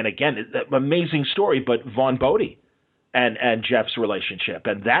relationship, and again, amazing story, but Vaughn Bode and Jeff's relationship,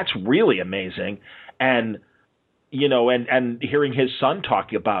 and that's really amazing. And and hearing his son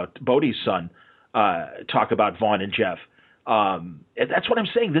Bode's son talk about Vaughn and Jeff. That's what I'm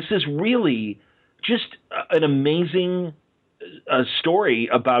saying. This is really just an amazing story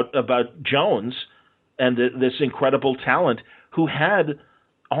about Jones and this incredible talent who had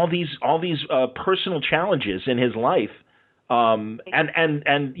all these personal challenges in his life, and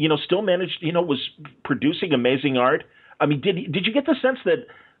still managed, was producing amazing art. I mean, did you get the sense that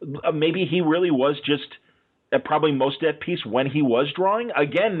maybe he really was just probably most at peace when he was drawing?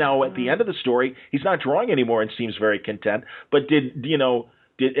 Again, now at the end of the story, he's not drawing anymore and seems very content. But did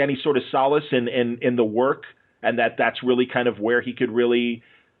any sort of solace in the work, and that's really kind of where he could really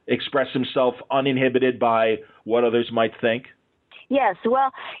express himself uninhibited by what others might think? Yes.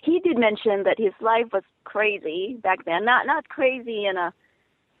 Well, he did mention that his life was crazy back then. Not crazy in a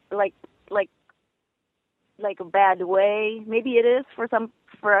like a bad way. Maybe it is for some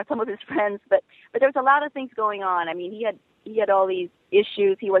of his friends, but there's a lot of things going on. I mean, he had all these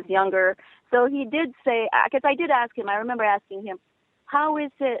issues. He was younger, so he did say, because I did ask him. I remember asking him, "How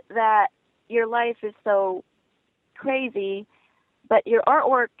is it that your life is so crazy, but your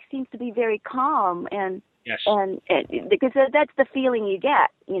artwork seems to be very calm?" And because that's the feeling you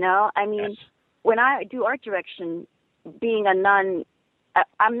get. I mean, when I do art direction, being a nun,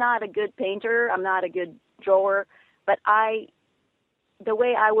 I'm not a good painter. I'm not a good drawer, but the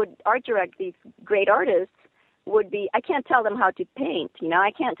way I would art direct these great artists would be, I can't tell them how to paint, I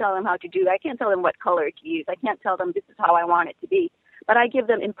can't tell them how to do, I can't tell them what color to use, I can't tell them this is how I want it to be, but I give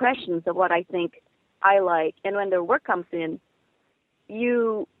them impressions of what I think I like, and when their work comes in,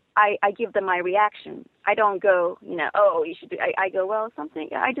 I give them my reaction. I don't go, oh, you should do, I go, well, something,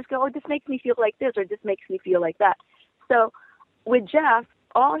 I just go, oh, this makes me feel like this, or this makes me feel like that. So with Jeff,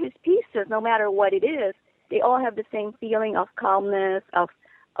 all his pieces, no matter what it is, they all have the same feeling of calmness, of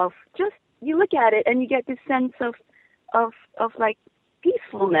just, you look at it and you get this sense of like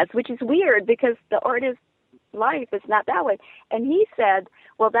peacefulness, which is weird because the artist's life is not that way. And he said,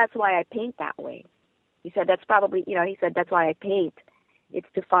 well, that's why I paint that way. He said, that's probably, he said, that's why I paint.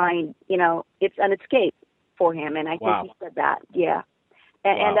 It's to find, it's an escape for him. And I think he said that, yeah.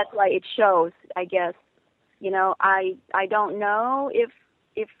 And that's why it shows, I guess. I don't know if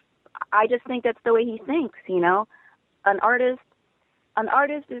I just think that's the way he thinks, An artist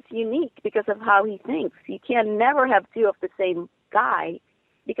is unique because of how he thinks. You can never have two of the same guy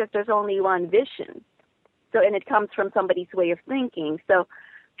because there's only one vision. So, and it comes from somebody's way of thinking. So,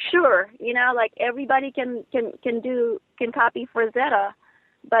 sure, like everybody can copy Frazetta,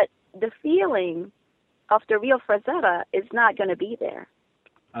 but the feeling of the real Frazetta is not going to be there.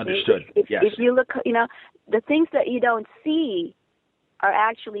 Understood. Yes. If you look, the things that you don't see are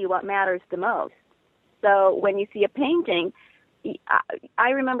actually what matters the most. So when you see a painting, I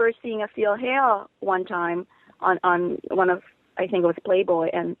remember seeing a Phil Hale one time on one of, I think it was Playboy,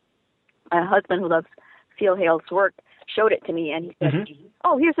 and my husband, who loves Phil Hale's work, showed it to me, and he said,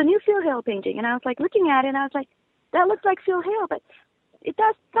 "Oh, here's a new Phil Hale painting." And I was like looking at it, and I was like, "That looks like Phil Hale, but it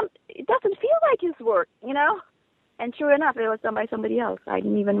doesn't feel like his work, And sure enough, it was done by somebody else. I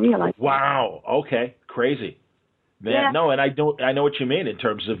didn't even realize. Wow. Okay. Crazy. Man, yeah. No, and I know what you mean in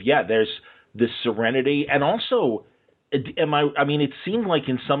terms of, there's this serenity, and also, it seemed like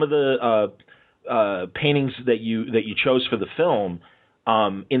in some of the paintings that you chose for the film,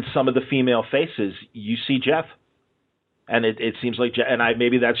 in some of the female faces, you see Jeff. And it seems like, and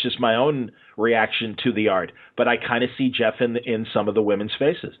maybe that's just my own reaction to the art, but I kind of see Jeff in some of the women's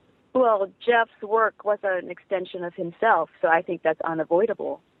faces. Well, Jeff's work was an extension of himself, so I think that's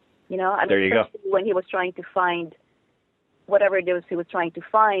unavoidable. There you go. When he was trying to find whatever it was he was trying to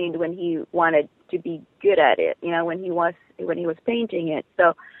find, when he wanted to be good at it, when he was painting it.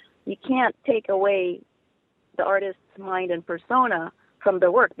 So you can't take away the artist's mind and persona from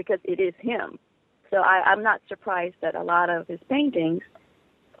the work because it is him. So I'm not surprised that a lot of his paintings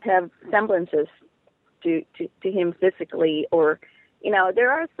have semblances to him physically, or,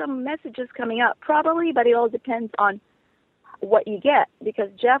 there are some messages coming up probably, but it all depends on what you get, because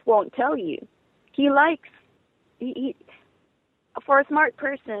Jeff won't tell you. He for a smart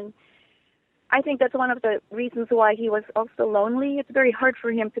person, I think that's one of the reasons why he was also lonely. It's very hard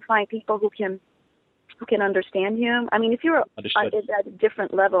for him to find people who can understand him. I mean, if you're at a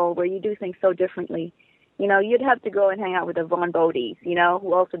different level where you do things so differently, you'd have to go and hang out with the Vaughn Bodes,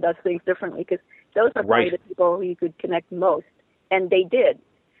 who also does things differently, because those are probably the people who you could connect most. And they did,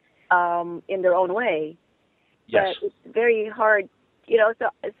 in their own way. Yes. But it's very hard,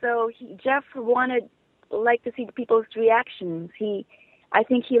 so Jeff wanted, to see the people's reactions. I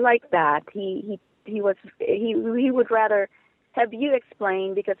think he liked that. He would rather have you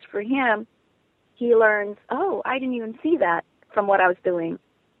explain, because for him, he learns, oh, I didn't even see that from what I was doing.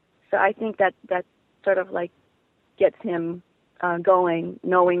 So I think that sort of gets him going,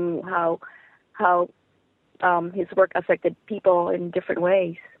 knowing how his work affected people in different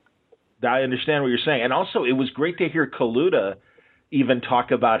ways. I understand what you're saying. And also, it was great to hear Kaluta even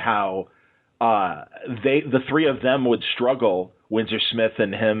talk about how the three of them would struggle, Windsor Smith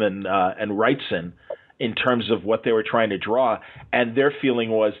and him and Wrightson, in terms of what they were trying to draw. And their feeling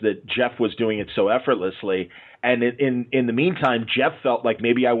was that Jeff was doing it so effortlessly. And in the meantime, Jeff felt like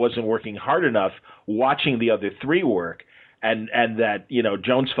maybe I wasn't working hard enough watching the other three work. And that,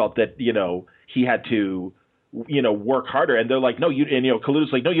 Jones felt that, he had to, work harder. And they're like, no,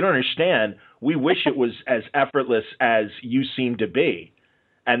 Kaluta's like, no, you don't understand. We wish it was as effortless as you seem to be.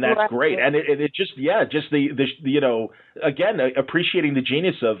 And that's great. And it just the again, appreciating the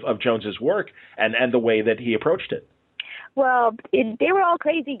genius of Jones's work and the way that he approached it. Well, they were all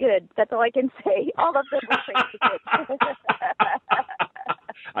crazy good. That's all I can say. All of them were crazy good.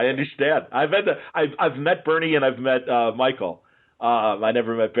 I understand. I've met Bernie and I've met Michael. I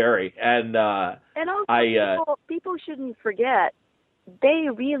never met Barry. And also people shouldn't forget, they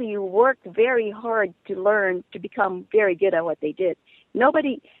really worked very hard to learn to become very good at what they did.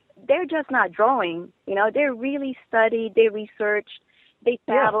 They're just not drawing, they really studied, they researched, they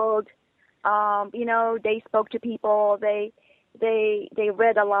traveled, they spoke to people, they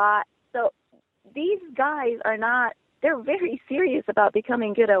read a lot. So these guys they're very serious about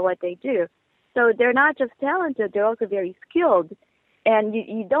becoming good at what they do. So they're not just talented, they're also very skilled. And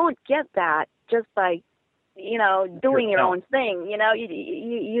you don't get that just by, doing your own thing.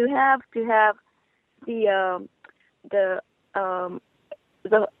 You have to have the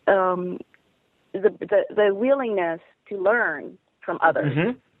willingness to learn from others.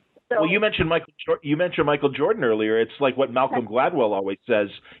 Mm-hmm. So, well, you mentioned Michael Jordan earlier. It's like what Malcolm Gladwell always says: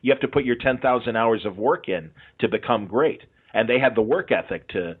 you have to put your 10,000 hours of work in to become great. And they had the work ethic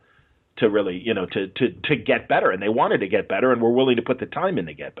to really, to get better, and they wanted to get better, and were willing to put the time in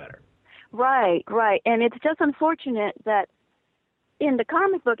to get better. Right. And it's just unfortunate that in the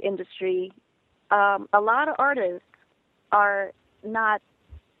comic book industry, a lot of artists are not.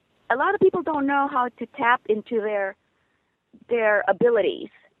 A lot of people don't know how to tap into their abilities.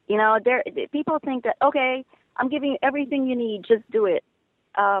 people think that, okay, I'm giving you everything you need, just do it.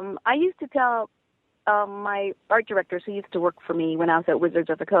 I used to tell my art directors who used to work for me when I was at Wizards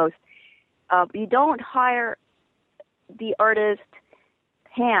of the Coast, you don't hire the artist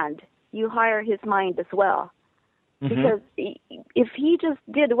hand, you hire his mind as well. Mm-hmm. Because if he just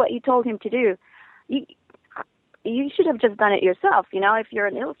did what you told him to do, you should have just done it yourself. If you're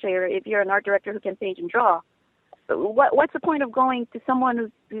an illustrator, if you're an art director who can paint and draw, what's the point of going to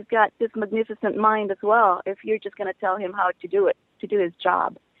someone who's got this magnificent mind as well if you're just going to tell him how to do it, to do his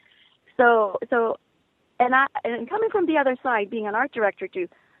job? And coming from the other side, being an art director too,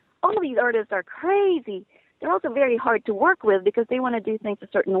 all of these artists are crazy. They're also very hard to work with because they want to do things a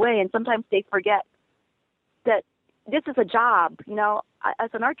certain way, and sometimes they forget that this is a job.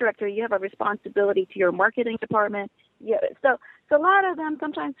 As an art director, you have a responsibility to your marketing department. Yeah, so a lot of them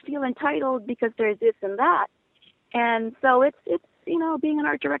sometimes feel entitled because there's this and that, and so it's being an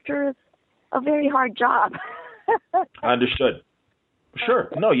art director is a very hard job. Understood. Sure.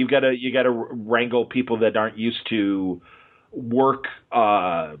 No, you gotta wrangle people that aren't used to work,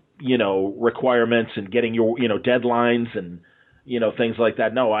 requirements and getting your, deadlines and, things like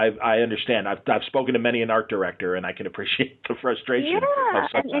that. No, I understand. I've spoken to many an art director, and I can appreciate the frustration. Yeah,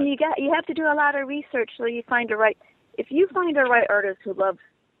 and you have to do a lot of research so you find if you find a right artist who loves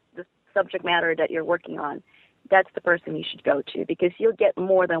the subject matter that you're working on, that's the person you should go to, because you'll get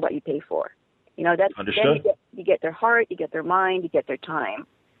more than what you pay for. That's understood. Then you get their heart, you get their mind, you get their time.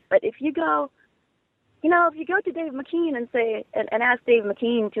 But if you go, if you go to Dave McKean and say, and ask Dave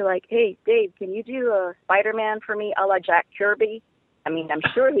McKean to hey, Dave, can you do a Spider-Man for me a la Jack Kirby? I mean, I'm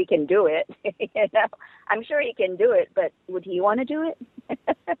sure he can do it. I'm sure he can do it, but would he want to do it?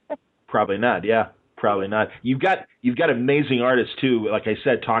 Probably not. Yeah, probably not. You've got amazing artists too. Like I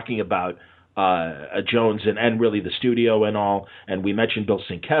said, talking about Jones and really the studio and all. And we mentioned Bill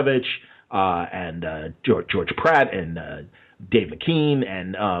Sienkiewicz and George Pratt and Dave McKean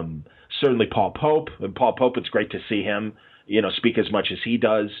and certainly Paul Pope. And Paul Pope, it's great to see him, speak as much as he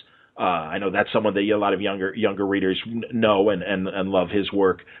does. I know that's someone that a lot of younger readers know and love his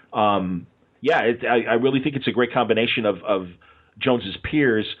work. I really think it's a great combination of Jones's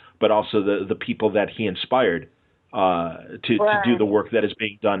peers, but also the people that he inspired to do the work that is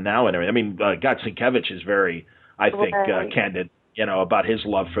being done now. And I mean, Sienkiewicz is very, I think, candid, about his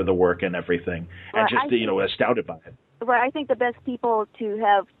love for the work and everything, and just astounded by it. Right, I think the best people to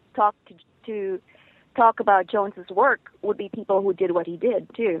have talk about Jones's work would be people who did what he did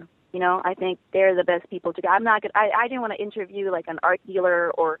too. I think they're the best people to go. I didn't want to interview like an art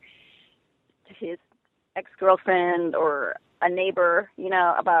dealer or his ex-girlfriend or a neighbor,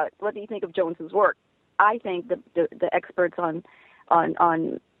 about what do you think of Jones's work. I think the experts on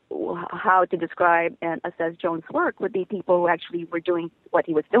how to describe and assess Jones' work would be people who actually were doing what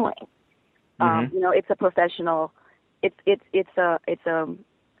he was doing. Mm-hmm. It's a professional. It's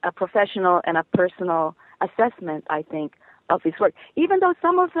a professional and a personal assessment, I think, of his work. Even though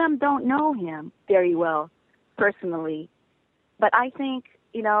some of them don't know him very well personally, but I think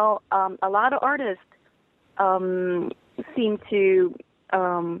a lot of artists seem to,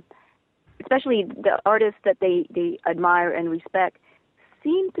 especially the artists that they admire and respect,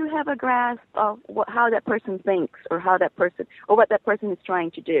 seem to have a grasp of how that person thinks or what that person is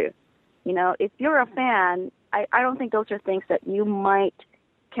trying to do. If you're a fan, I don't think those are things that you might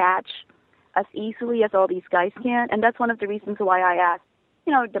catch as easily as all these guys can, and that's one of the reasons why I asked,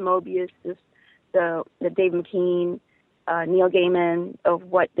 the Moebius, the Dave McKean, Neil Gaiman, of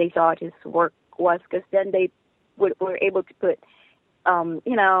what they thought his work was, because then they were able to put,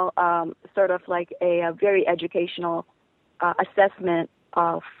 sort of like a very educational assessment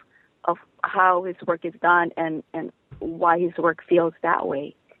of how his work is done and why his work feels that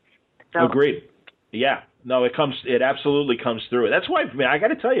way. So, agreed. Yeah. No, it absolutely comes through. That's why, I got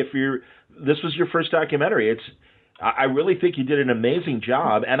to tell you, this was your first documentary, I really think you did an amazing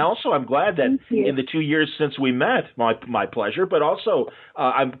job. And also, I'm glad that in the 2 years since we met, my pleasure, but also,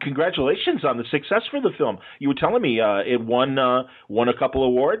 congratulations on the success for the film. You were telling me it won a couple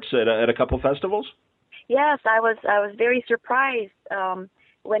awards at a couple festivals? Yes, I was very surprised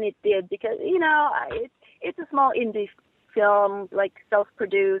when it did, because, it's a small indie film, like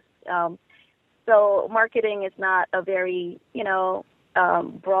self-produced, so marketing is not a very,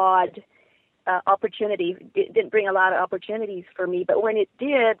 broad opportunity. It didn't bring a lot of opportunities for me, but when it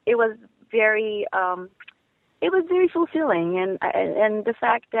did, it was very fulfilling, and the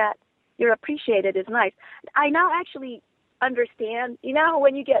fact that you're appreciated is nice. I now actually understand,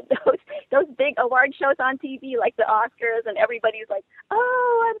 when you get those big award shows on TV, like the Oscars, and everybody's like,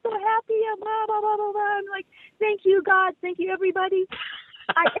 "Oh, I'm so happy," and blah blah blah blah blah. I'm like, "Thank you, God, thank you, everybody."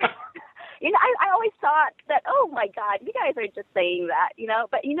 I always thought that, oh my God, you guys are just saying that,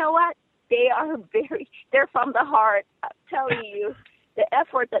 but you know what? They're from the heart. I'm telling you, the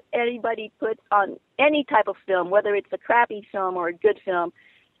effort that anybody puts on any type of film, whether it's a crappy film or a good film,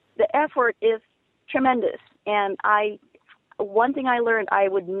 the effort is tremendous. And one thing I learned, I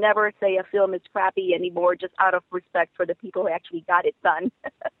would never say a film is crappy anymore, just out of respect for the people who actually got it done.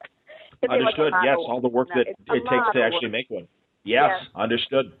 Understood. Yes, all the work that it takes to actually make one. Yes,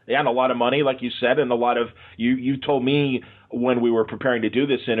 understood. Yeah, and a lot of money, like you said, and a lot of you told me when we were preparing to do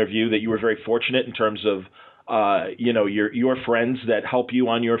this interview that you were very fortunate in terms of your friends that help you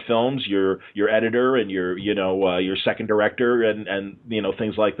on your films, your editor and your second director and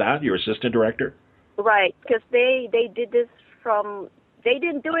things like that, your assistant director. Right, because they did this they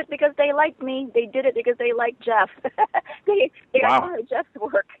didn't do it because they liked me. They did it because they liked Jeff. they admired Jeff's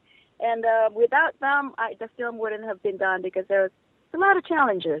work. And without them, the film wouldn't have been done because there was a lot of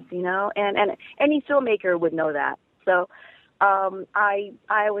challenges, and any filmmaker would know that. So I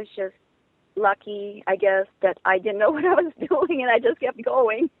was just lucky, I guess, that I didn't know what I was doing and I just kept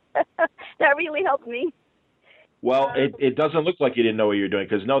going. That really helped me. Well, it doesn't look like you didn't know what you were doing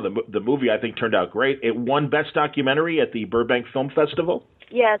because, no, the movie, I think, turned out great. It won Best Documentary at the Burbank Film Festival?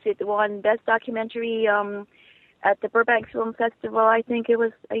 Yes, it won Best Documentary at the Burbank Film Festival, I think it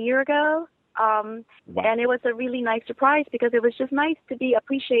was a year ago. Wow. And it was a really nice surprise because it was just nice to be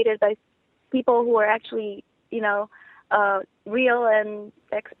appreciated by people who are actually, real and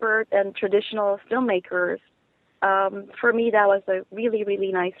expert and traditional filmmakers. For me, that was a really,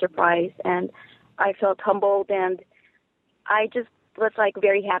 really nice surprise, and I felt humbled, and I just was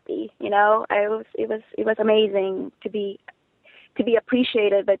very happy. It was amazing to be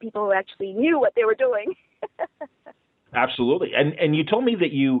appreciated by people who actually knew what they were doing. Absolutely. And you told me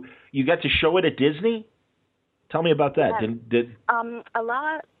that you got to show it at Disney? Tell me about that. Yes. A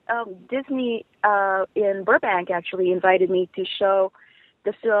lot of Disney in Burbank actually invited me to show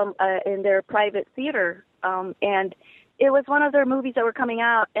the film in their private theater. And it was one of their movies that were coming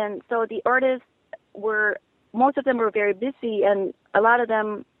out. And so the artists most of them were very busy, and a lot of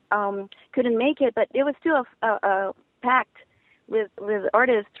them couldn't make it, but it was still packed with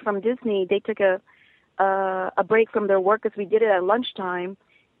artists from Disney. They took a break from their work because we did it at lunchtime,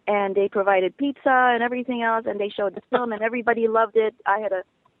 and they provided pizza and everything else, and they showed the film, and everybody loved it. I had a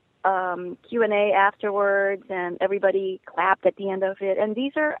Q&A afterwards, and everybody clapped at the end of it. And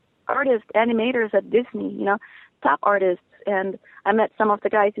these are artists, animators at Disney, top artists. And I met some of the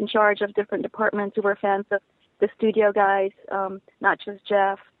guys in charge of different departments who were fans of the studio guys, not just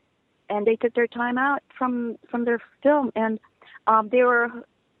Jeff. And they took their time out from their film, and they were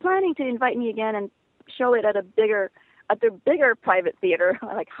planning to invite me again and show it at their bigger private theater.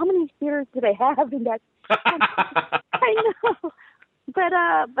 Like, how many theaters do they have in that? I know, but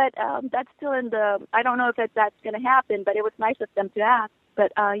that's still in the. I don't know if that's going to happen, but it was nice of them to ask.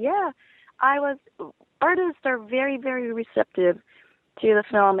 But artists are very, very receptive to the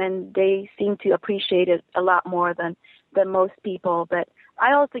film, and they seem to appreciate it a lot more than most people. But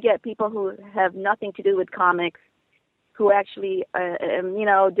I also get people who have nothing to do with comics, who actually,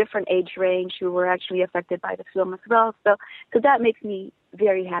 different age range, who were actually affected by the film as well. So that makes me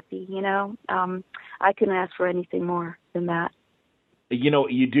very happy. I couldn't ask for anything more than that.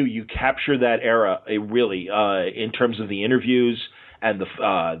 You capture that era really in terms of the interviews and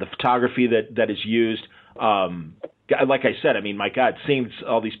the photography that is used. Like I said, I mean, my God, seeing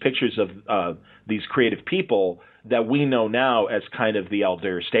all these pictures of these creative people that we know now as kind of the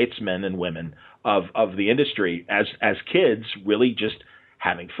elder statesmen and women of the industry, as kids, really just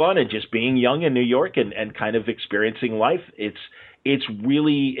having fun and just being young in New York and kind of experiencing life. It's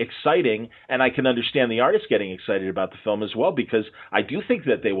really exciting, and I can understand the artists getting excited about the film as well, because I do think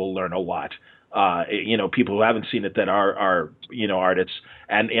that they will learn a lot. People who haven't seen it that are artists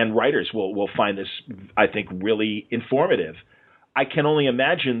and writers will find this, I think, really informative. I can only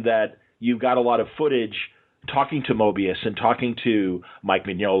imagine that you got a lot of footage talking to Moebius and talking to Mike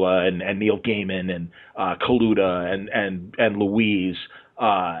Mignola and Neil Gaiman and Kaluta and Louise.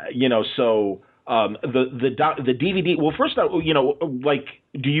 So the DVD. Well, first,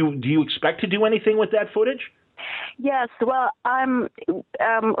 do you expect to do anything with that footage? Yes, well,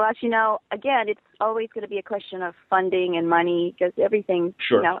 as you know, again, it's always going to be a question of funding and money, because everything,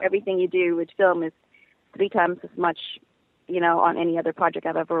 sure. Everything you do with film is 3 times as much, on any other project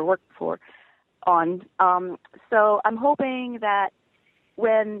I've ever worked on. So I'm hoping that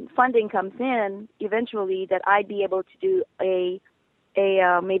when funding comes in, eventually, that I'd be able to do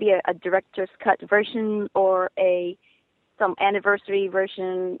maybe a director's cut version or some anniversary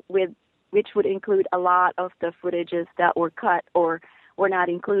version which would include a lot of the footages that were cut or were not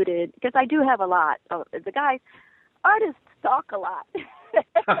included, because I do have a lot. Oh, the guys, artists talk a lot.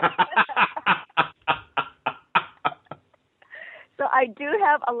 So I do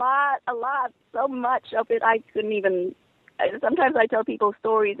have a lot, so much of it I couldn't even. Sometimes I tell people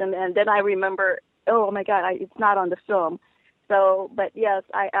stories, and then I remember, oh my God, it's not on the film. So, but yes,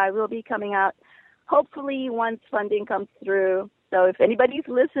 I will be coming out, hopefully once funding comes through. So if anybody's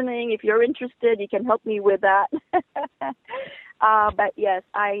listening, if you're interested, you can help me with that. But yes,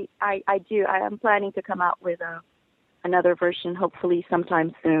 I do. I am planning to come out with another version, hopefully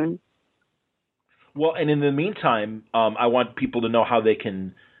sometime soon. Well, and in the meantime, I want people to know how they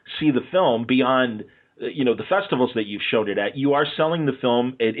can see the film beyond, the festivals that you've showed it at. You are selling the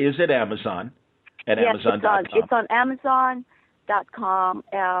film. It is at Amazon, at Amazon.com. It's on Amazon.com,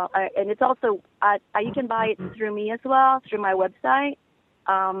 and it's also, you can buy it through me as well, through my website,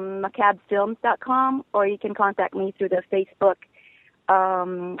 macabfilms.com, or you can contact me through the Facebook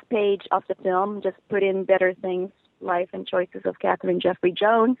page of the film. Just put in Better Things, Life and Choices of Catherine Jeffrey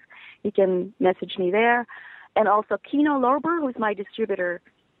Jones. You can message me there. And also Kino Lorber, who's my distributor,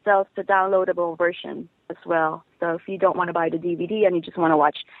 sells the downloadable version as well. So if you don't want to buy the DVD and you just want to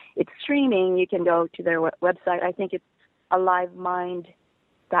watch it streaming, you can go to their website. I think it's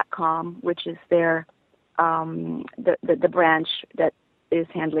AliveMind.com, which is their the branch that is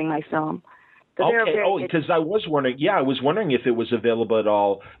handling my film. So okay. Oh, because I was wondering if it was available at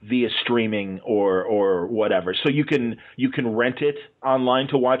all via streaming or whatever. So you can rent it online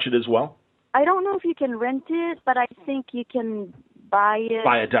to watch it as well? I don't know if you can rent it, but I think you can buy it.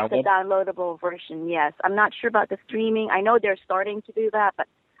 Buy a download? The downloadable version, yes. I'm not sure about the streaming. I know they're starting to do that, but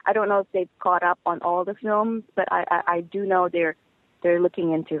I don't know if they've caught up on all the films. But I do know they're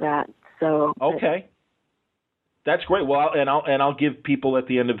looking into that. So okay, that's great. Well, I'll give people at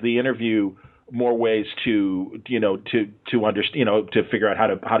the end of the interview more ways to understand, to figure out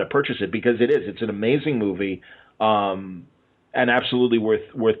how to purchase it, because it's an amazing movie, and absolutely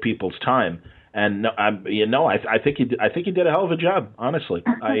worth people's time. And I think you did a hell of a job, honestly.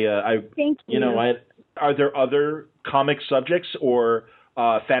 Thank you. Are there other comic subjects or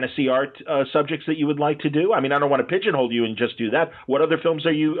fantasy art subjects that you would like to do? I mean, I don't want to pigeonhole you and just do that. What other films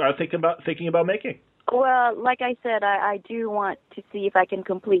are you thinking about making? Well, like I said, I do want to see if I can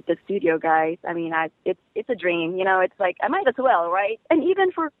complete the studio, guys. I mean, it's a dream. It's like I might as well, right? And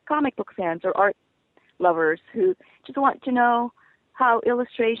even for comic book fans or art lovers who just want to know how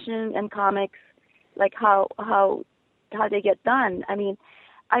illustration and comics, like how they get done. I mean,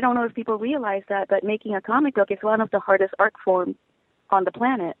 I don't know if people realize that, but making a comic book is one of the hardest art forms on the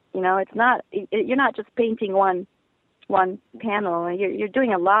planet. It's not. You're not just painting one panel. You're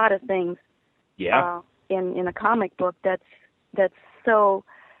doing a lot of things. Yeah. In a comic book that's so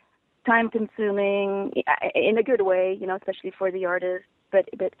time consuming in a good way, especially for the artist. But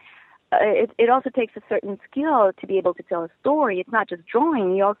it also takes a certain skill to be able to tell a story. It's not just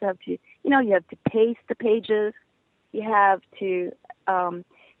drawing. You also have to, you have to paste the pages. You have to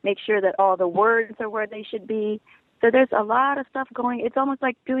make sure that all the words are where they should be. So there's a lot of stuff going. It's almost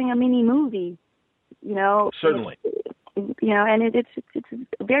like doing a mini movie, Certainly. And it's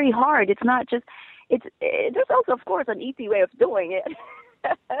very hard. It's not just. There's also, of course, an easy way of doing it,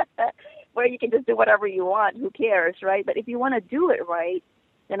 where you can just do whatever you want. Who cares, right? But if you want to do it right,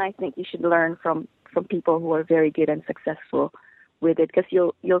 then I think you should learn from people who are very good and successful with it, because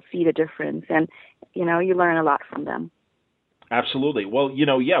you'll see the difference, and you learn a lot from them. Absolutely. Well,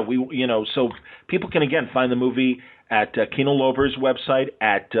 so people can again find the movie at Kino Lorber's website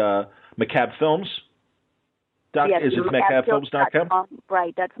at Macab Films. Yes, is it macabfilms.com?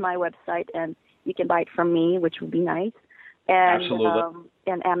 Right, that's my website, and you can buy it from me, which would be nice, and absolutely,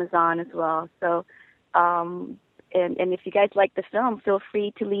 and Amazon as well. So, and if you guys like the film, feel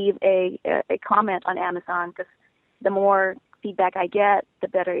free to leave a comment on Amazon, because the more feedback I get, the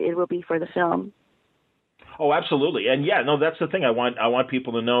better it will be for the film. Oh, absolutely, and that's the thing. I want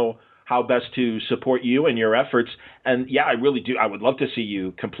people to know how best to support you and your efforts, and I really do. I would love to see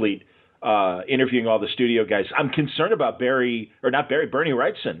you complete interviewing all the studio guys. I'm concerned about Bernie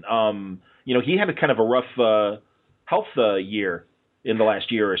Wrightson. He had a kind of a rough health year in the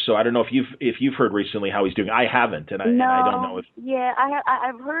last year or so. I don't know if you've heard recently how he's doing. I haven't, and I don't know if. Yeah,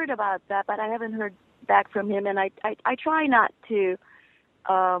 I've heard about that, but I haven't heard back from him. And I try not to,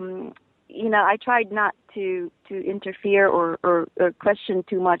 I tried not to interfere or question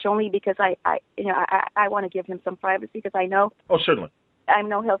too much, only because I want to give him some privacy, because I know. Oh, certainly. I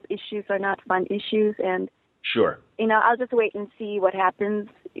know health issues are not fun issues, and sure, I'll just wait and see what happens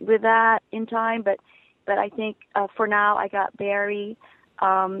with that in time. But I think for now, I got Barry.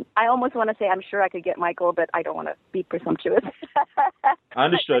 I almost want to say I'm sure I could get Michael, but I don't want to be presumptuous.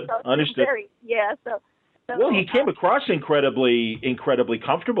 Understood. So, well, he came across incredibly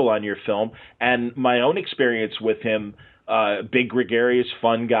comfortable on your film, and my own experience with him, big, gregarious,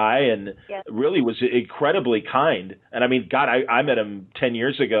 fun guy, and really was incredibly kind. And I mean, God, I met him 10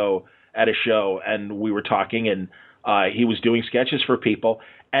 years ago at a show, and we were talking, and he was doing sketches for people,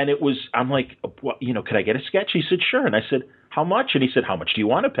 and I'm like, well, could I get a sketch? He said, sure. And I said, how much? And he said, how much do you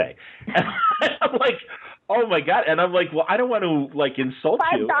want to pay? And I'm like, oh my God. And I'm like, well, I don't want to like insult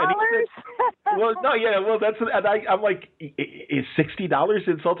you. $5? And well, no, yeah, well, and I'm like, is $60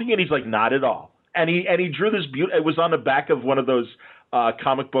 insulting you? And he's like, not at all. And he drew this it was on the back of one of those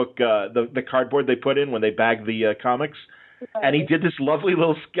comic book, the cardboard they put in when they bag the comics. And he did this lovely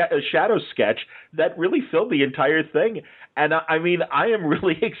little shadow sketch that really filled the entire thing. And I mean, I am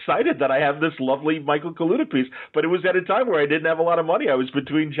really excited that I have this lovely Michael Kaluta piece, but it was at a time where I didn't have a lot of money. I was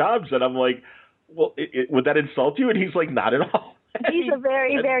between jobs, and I'm like, well, would that insult you? And he's like, not at all. He's a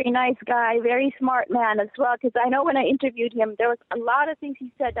very, very nice guy, very smart man as well, because I know when I interviewed him, there was a lot of things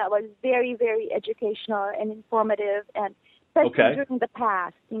he said that was very, very educational and informative, and especially during the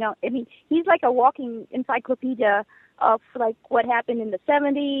past. I mean, he's like a walking encyclopedia of like what happened in the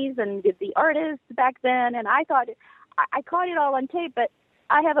 70s and with the artists back then, and I thought I caught it all on tape, but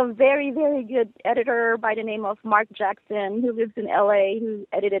I have a very, very good editor by the name of Mark Jackson who lives in L.A. who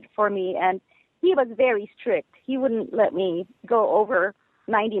edited for me, and he was very strict. He wouldn't let me go over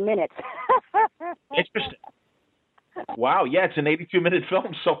 90 minutes. Interesting. Wow, yeah, it's an 82-minute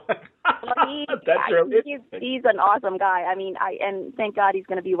film, so he's an awesome guy. I mean, and thank God he's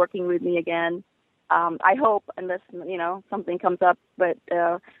going to be working with me again. I hope, unless something comes up. But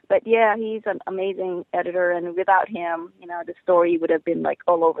yeah, he's an amazing editor, and without him, the story would have been like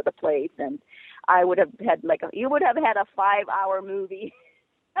all over the place, and I would have had you would have had a 5-hour movie.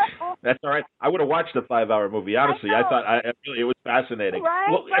 That's all right. I would have watched the 5-hour movie. Honestly, I thought it was fascinating. Right?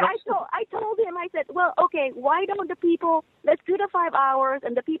 Well, but I told him, I said, well, okay, why don't the people, let's do the 5 hours,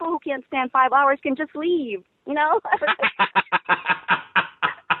 and the people who can't stand 5 hours can just leave,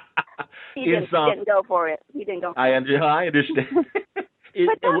 He didn't go for it. He didn't go for I understand. But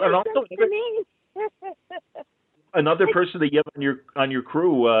that was to me. Another person that you have on your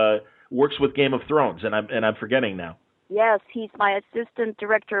crew works with Game of Thrones, and I'm forgetting now. Yes, he's my assistant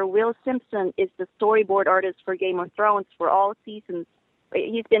director. Will Simpson is the storyboard artist for Game of Thrones for all seasons.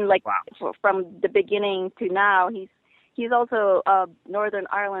 He's been from the beginning to now. He's also Northern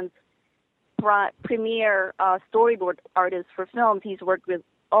Ireland's premier storyboard artist for films. He's worked with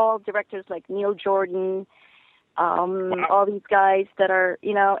all directors like Neil Jordan, all these guys that are,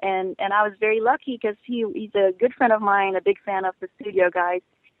 and I was very lucky because he's a good friend of mine, a big fan of the studio guys,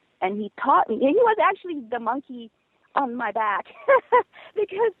 and he taught me. And he was actually the monkey on my back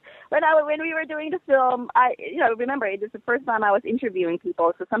because when we were doing the film, remember, it was the first time I was interviewing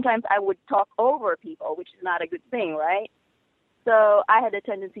people, so sometimes I would talk over people, which is not a good thing, right? So I had a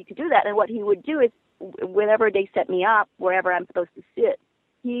tendency to do that, and what he would do is whenever they set me up, wherever I'm supposed to sit,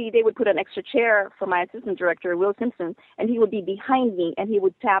 they would put an extra chair for my assistant director, Will Simpson, and he would be behind me, and he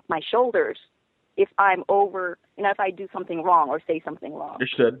would tap my shoulders if I'm over, if I do something wrong or say something wrong.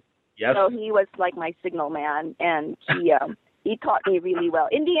 Understood. Yes. So he was like my signal man, and he taught me really well.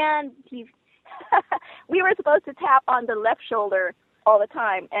 In the end, we were supposed to tap on the left shoulder all the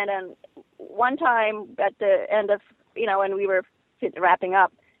time, and then one time at the end of, when we were wrapping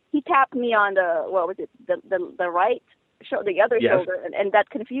up, he tapped me on the right shoulder, the other shoulder, and that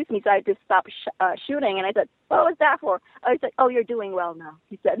confused me, so I just stopped shooting, and I said, what was that for? I said, oh, you're doing well now,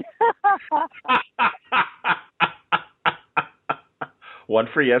 he said. 1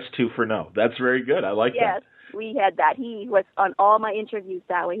 for yes, 2 for no. That's very good. I like that. Yes, we had that. He was on all my interviews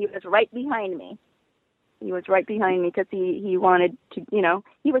that way. He was right behind me. He was right behind me because he wanted to,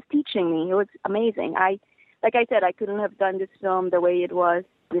 he was teaching me. It was amazing. Like I said, I couldn't have done this film the way it was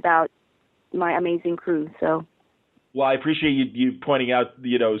without my amazing crew. So. Well, I appreciate you pointing out,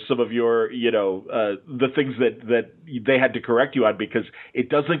 some of your, the things that they had to correct you on, because it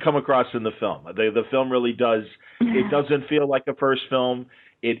doesn't come across in the film. The film really does. It doesn't feel like a first film.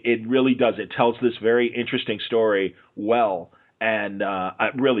 It really does. It tells this very interesting story well. And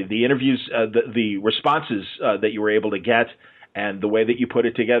really, the interviews, the responses that you were able to get and the way that you put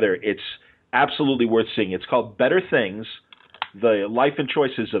it together, it's absolutely worth seeing. It's called Better Things, The Life and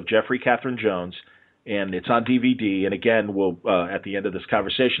Choices of Jeffery Catherine Jones. And it's on DVD. And again, we'll at the end of this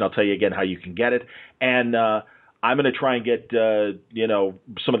conversation, I'll tell you again how you can get it. And I'm going to try and get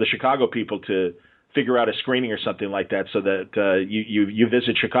some of the Chicago people to figure out a screening or something like that, so that you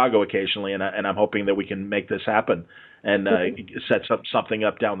visit Chicago occasionally, and I'm hoping that we can make this happen and set something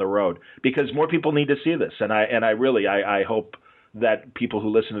up down the road, because more people need to see this, and I hope that people who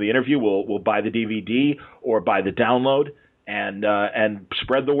listen to the interview will buy the DVD or buy the download and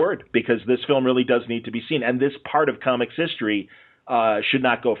spread the word, because this film really does need to be seen, and this part of comics history should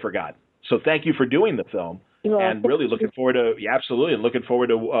not go forgotten. So thank you for doing the film. And really looking forward to looking forward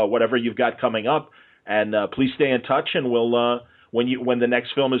to whatever you've got coming up. And please stay in touch, and we'll when the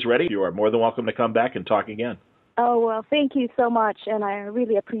next film is ready, you are more than welcome to come back and talk again. Oh, well, thank you so much, and I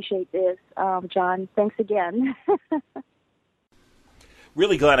really appreciate this, John. Thanks again.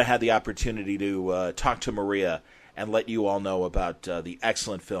 Really glad I had the opportunity to talk to Maria and let you all know about the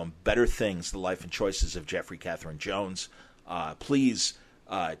excellent film Better Things: The Life and Choices of Jeffery Catherine Jones. Please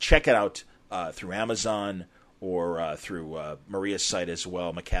check it out through Amazon or through Maria's site as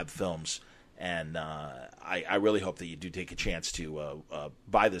well, Macabre Films. And I really hope that you do take a chance to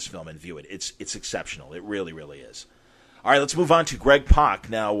buy this film and view it. It's exceptional. It really, really is. All right, let's move on to Greg Pak.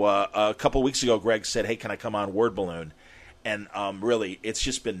 Now, a couple weeks ago, Greg said, hey, can I come on Word Balloon? And really, it's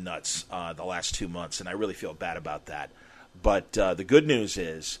just been nuts the last 2 months, and I really feel bad about that. But the good news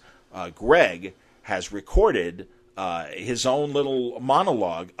is Greg has recorded his own little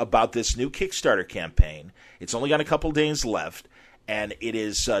monologue about this new Kickstarter campaign. It's only got a couple days left, and it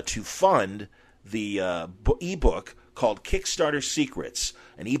is to fund the ebook called Kickstarter Secrets,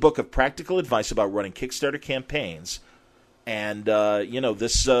 an ebook of practical advice about running Kickstarter campaigns. And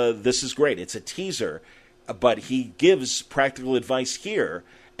this is great. It's a teaser, but he gives practical advice here,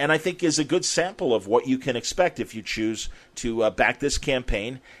 and I think is a good sample of what you can expect if you choose to back this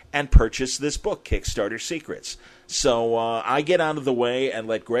campaign and purchase this book, Kickstarter Secrets. So I get out of the way and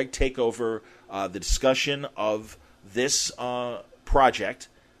let Greg take over the discussion of this project,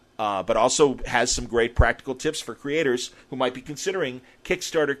 but also has some great practical tips for creators who might be considering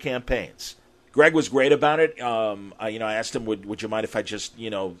Kickstarter campaigns. Greg was great about it. I asked him, would you mind if I just,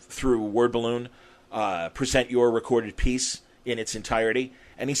 through Word Balloon, present your recorded piece in its entirety?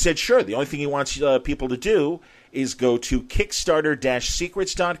 And he said, sure. The only thing he wants people to do is go to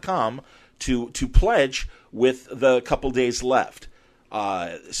Kickstarter-secrets.com to pledge with the couple days left.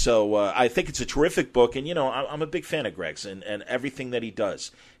 So I think it's a terrific book, and I'm a big fan of Greg's and everything that he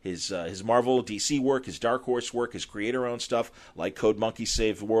does. His Marvel, DC work, his Dark Horse work, his creator-owned stuff like Code Monkey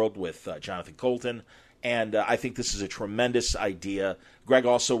Save the World with Jonathan Colton, and I think this is a tremendous idea. Greg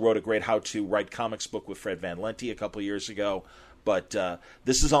also wrote a great how-to-write comics book with Fred Van Lente a couple years ago, but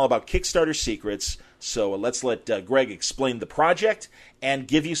this is all about Kickstarter secrets, so let's let Greg explain the project and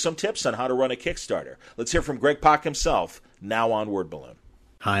give you some tips on how to run a Kickstarter. Let's hear from Greg Pak himself, now on Word Balloon.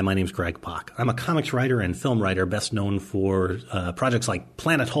 Hi, my name's Greg Pak. I'm a comics writer and film writer, best known for projects like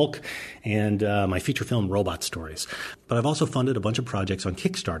Planet Hulk and my feature film Robot Stories. But I've also funded a bunch of projects on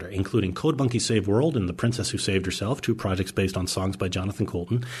Kickstarter, including Code Monkey Save World and The Princess Who Saved Herself, 2 projects based on songs by Jonathan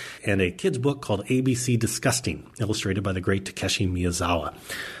Colton, and a kid's book called ABC Disgusting, illustrated by the great Takeshi Miyazawa.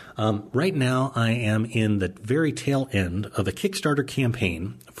 Right now, I am in the very tail end of a Kickstarter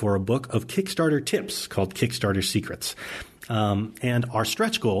campaign for a book of Kickstarter tips called Kickstarter Secrets. And our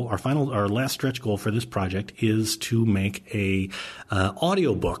stretch goal, our last stretch goal for this project is to make a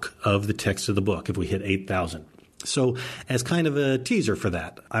audio book of the text of the book if we hit 8,000. So as kind of a teaser for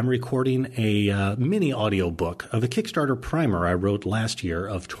that, I'm recording a mini audio book of a Kickstarter primer I wrote last year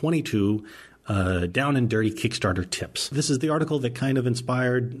of 22 down and dirty Kickstarter tips. This is the article that kind of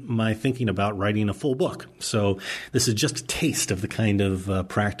inspired my thinking about writing a full book. So this is just a taste of the kind of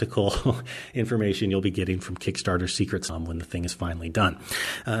practical information you'll be getting from Kickstarter Secrets when the thing is finally done.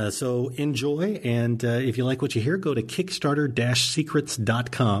 So enjoy, and if you like what you hear, go to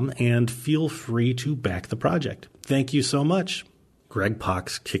Kickstarter-secrets.com and feel free to back the project. Thank you so much. Greg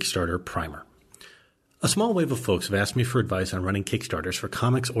Pak's Kickstarter Primer. A small wave of folks have asked me for advice on running Kickstarters for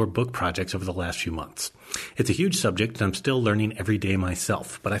comics or book projects over the last few months. It's a huge subject, and I'm still learning every day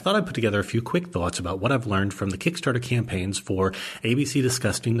myself, but I thought I'd put together a few quick thoughts about what I've learned from the Kickstarter campaigns for ABC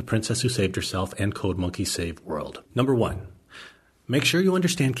Disgusting, The Princess Who Saved Herself, and Code Monkey Save World. Number 1. Make sure you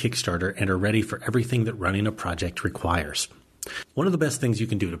understand Kickstarter and are ready for everything that running a project requires. One of the best things you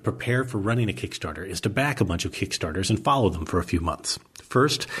can do to prepare for running a Kickstarter is to back a bunch of Kickstarters and follow them for a few months.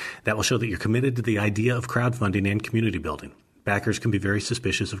 First, that will show that you're committed to the idea of crowdfunding and community building. Backers can be very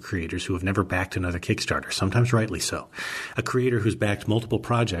suspicious of creators who have never backed another Kickstarter, sometimes rightly so. A creator who's backed multiple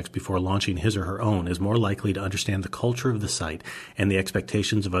projects before launching his or her own is more likely to understand the culture of the site and the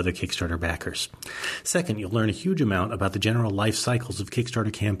expectations of other Kickstarter backers. Second, you'll learn a huge amount about the general life cycles of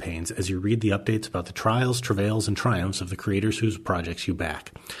Kickstarter campaigns as you read the updates about the trials, travails, and triumphs of the creators whose projects you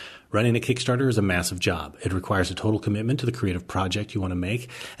back. Running a Kickstarter is a massive job. It requires a total commitment to the creative project you want to make,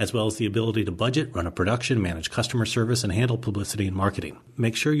 as well as the ability to budget, run a production, manage customer service, and handle publicity and marketing.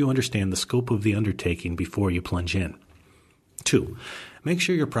 Make sure you understand the scope of the undertaking before you plunge in. 2. Make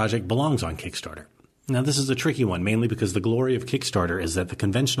sure your project belongs on Kickstarter. Now, this is a tricky one, mainly because the glory of Kickstarter is that the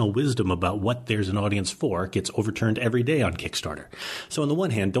conventional wisdom about what there's an audience for gets overturned every day on Kickstarter. So on the one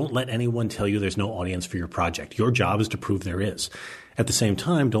hand, don't let anyone tell you there's no audience for your project. Your job is to prove there is. At the same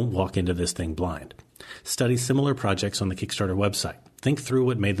time, don't walk into this thing blind. Study similar projects on the Kickstarter website. Think through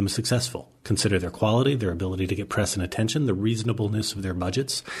what made them successful. Consider their quality, their ability to get press and attention, the reasonableness of their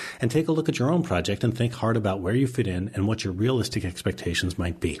budgets, and take a look at your own project and think hard about where you fit in and what your realistic expectations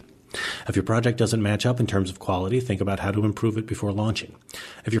might be. If your project doesn't match up in terms of quality, think about how to improve it before launching.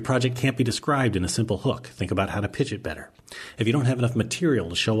 If your project can't be described in a simple hook, think about how to pitch it better. If you don't have enough material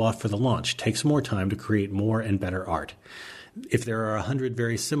to show off for the launch, take some more time to create more and better art. If there are 100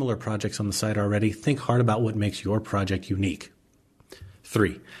 very similar projects on the site already, think hard about what makes your project unique.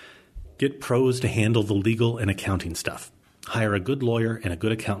 3. Get pros to handle the legal and accounting stuff. Hire a good lawyer and a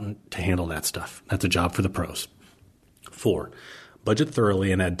good accountant to handle that stuff. That's a job for the pros. 4. Budget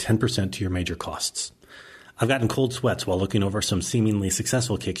thoroughly and add 10% to your major costs. I've gotten cold sweats while looking over some seemingly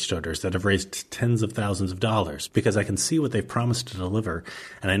successful Kickstarters that have raised tens of thousands of dollars because I can see what they've promised to deliver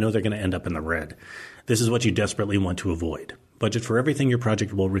and I know they're going to end up in the red. This is what you desperately want to avoid. Budget for everything your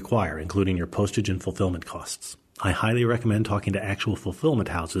project will require, including your postage and fulfillment costs. I highly recommend talking to actual fulfillment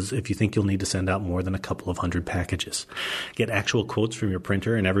houses if you think you'll need to send out more than a couple of hundred packages. Get actual quotes from your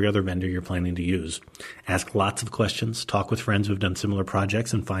printer and every other vendor you're planning to use. Ask lots of questions, talk with friends who've done similar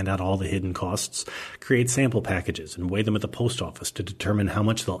projects and find out all the hidden costs. Create sample packages and weigh them at the post office to determine how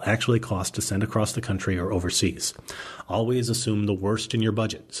much they'll actually cost to send across the country or overseas. Always assume the worst in your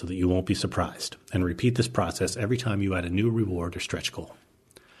budget so that you won't be surprised, and repeat this process every time you add a new reward or stretch goal.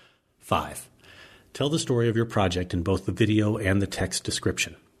 5. Tell the story of your project in both the video and the text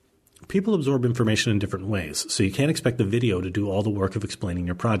description. People absorb information in different ways, so you can't expect the video to do all the work of explaining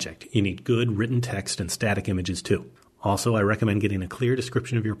your project. You need good written text and static images too. Also, I recommend getting a clear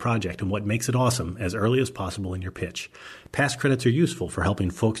description of your project and what makes it awesome as early as possible in your pitch. Past credits are useful for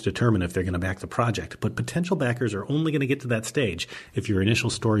helping folks determine if they're going to back the project, but potential backers are only going to get to that stage if your initial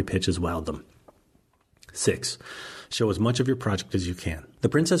story pitch has wowed them. 6. Show as much of your project as you can. The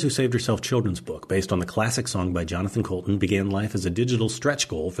Princess Who Saved Herself children's book, based on the classic song by Jonathan Coulton, began life as a digital stretch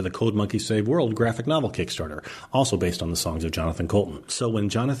goal for the Code Monkeys Save World graphic novel Kickstarter, also based on the songs of Jonathan Coulton. So when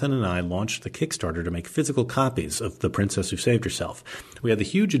Jonathan and I launched the Kickstarter to make physical copies of The Princess Who Saved Herself, we had the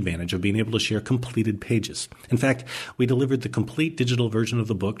huge advantage of being able to share completed pages. In fact, we delivered the complete digital version of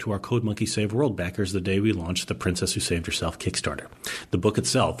the book to our Code Monkeys Save World backers the day we launched The Princess Who Saved Herself Kickstarter. The book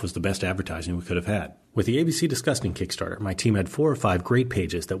itself was the best advertising we could have had. With the ABC Disgusting Kickstarter, my team had 4 or 5 great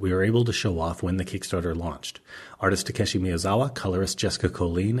pages that we were able to show off when the Kickstarter launched. Artist Takeshi Miyazawa, colorist Jessica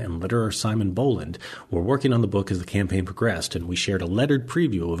Colleen, and letterer Simon Boland were working on the book as the campaign progressed, and we shared a lettered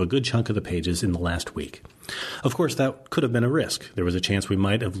preview of a good chunk of the pages in the last week. Of course, that could have been a risk. There was a chance we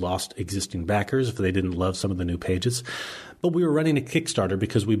might have lost existing backers if they didn't love some of the new pages. But we were running a Kickstarter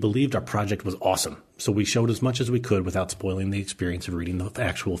because we believed our project was awesome, so we showed as much as we could without spoiling the experience of reading the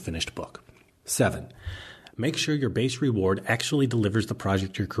actual finished book. 7. Make sure your base reward actually delivers the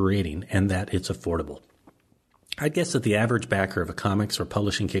project you're creating and that it's affordable. I'd guess that the average backer of a comics or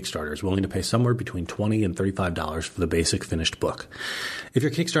publishing Kickstarter is willing to pay somewhere between $20 and $35 for the basic finished book. If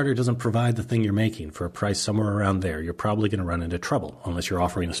your Kickstarter doesn't provide the thing you're making for a price somewhere around there, you're probably going to run into trouble unless you're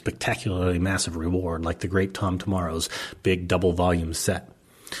offering a spectacularly massive reward like the great Tom Tomorrow's big double volume set.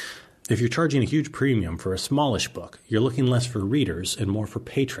 If you're charging a huge premium for a smallish book, you're looking less for readers and more for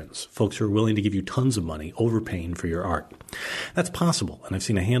patrons, folks who are willing to give you tons of money, overpaying for your art. That's possible, and I've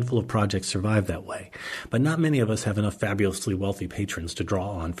seen a handful of projects survive that way, but not many of us have enough fabulously wealthy patrons to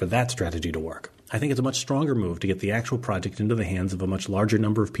draw on for that strategy to work. I think it's a much stronger move to get the actual project into the hands of a much larger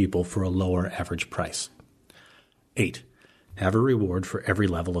number of people for a lower average price. 8. Have a reward for every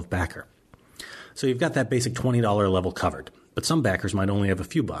level of backer. So you've got that basic $20 level covered. But some backers might only have a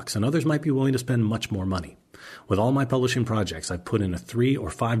few bucks, and others might be willing to spend much more money. With all my publishing projects, I've put in a $3 or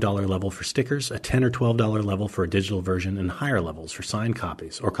 $5 level for stickers, a $10 or $12 level for a digital version, and higher levels for signed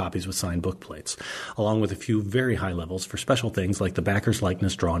copies or copies with signed book plates, along with a few very high levels for special things like the backer's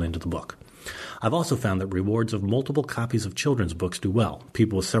likeness drawn into the book. I've also found that rewards of multiple copies of children's books do well.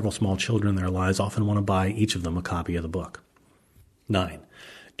 People with several small children in their lives often want to buy each of them a copy of the book. 9.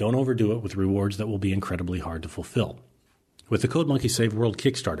 Don't overdo it with rewards that will be incredibly hard to fulfill. With the Code Monkeys Save World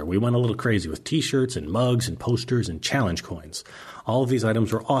Kickstarter, we went a little crazy with t-shirts and mugs and posters and challenge coins. All of these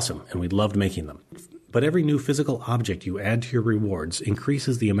items were awesome, and we loved making them. But every new physical object you add to your rewards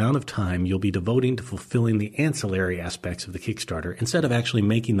increases the amount of time you'll be devoting to fulfilling the ancillary aspects of the Kickstarter instead of actually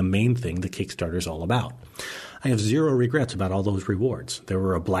making the main thing the Kickstarter is all about. I have zero regrets about all those rewards. They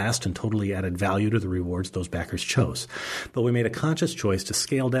were a blast and totally added value to the rewards those backers chose. But we made a conscious choice to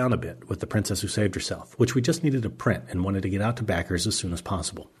scale down a bit with The Princess Who Saved Herself, which we just needed to print and wanted to get out to backers as soon as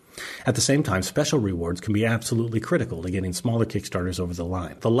possible. At the same time, special rewards can be absolutely critical to getting smaller Kickstarters over the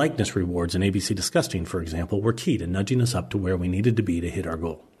line. The likeness rewards in ABC Disgusting, for example, were key to nudging us up to where we needed to be to hit our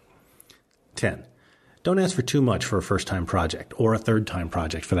goal. 10. Don't ask for too much for a first-time project, or a third-time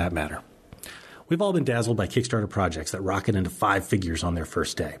project for that matter. We've all been dazzled by Kickstarter projects that rocket into 5 figures on their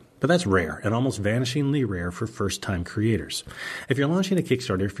first day. But that's rare, and almost vanishingly rare for first-time creators. If you're launching a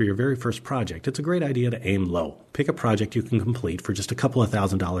Kickstarter for your very first project, it's a great idea to aim low. Pick a project you can complete for just a couple of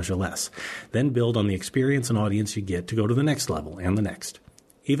 $1,000s or less. Then build on the experience and audience you get to go to the next level and the next.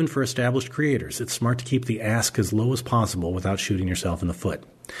 Even for established creators, it's smart to keep the ask as low as possible without shooting yourself in the foot.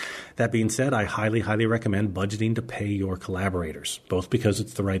 That being said, I highly recommend budgeting to pay your collaborators, both because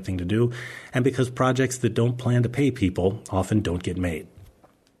it's the right thing to do and because projects that don't plan to pay people often don't get made.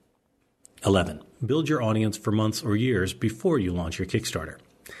 11. Build your audience for months or years before you launch your Kickstarter.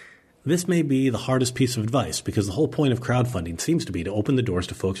 This may be the hardest piece of advice because the whole point of crowdfunding seems to be to open the doors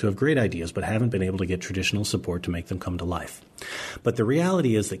to folks who have great ideas but haven't been able to get traditional support to make them come to life. But the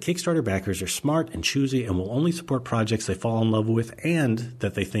reality is that Kickstarter backers are smart and choosy and will only support projects they fall in love with and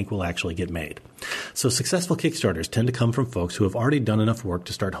that they think will actually get made. So successful Kickstarters tend to come from folks who have already done enough work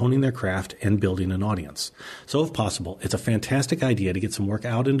to start honing their craft and building an audience. So if possible, it's a fantastic idea to get some work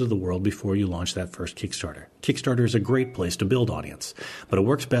out into the world before you launch that first Kickstarter. Kickstarter is a great place to build audience, but it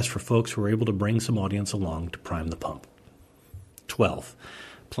works best for folks who are able to bring some audience along to prime the pump. 12.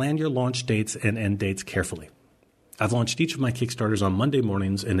 Plan your launch dates and end dates carefully. I've launched each of my Kickstarters on Monday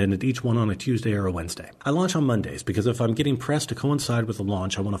mornings and ended each one on a Tuesday or a Wednesday. I launch on Mondays because if I'm getting press to coincide with the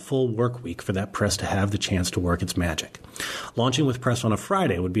launch, I want a full work week for that press to have the chance to work its magic. Launching with press on a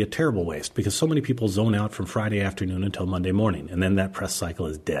Friday would be a terrible waste because so many people zone out from Friday afternoon until Monday morning, and then that press cycle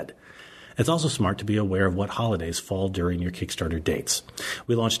is dead. It's also smart to be aware of what holidays fall during your Kickstarter dates.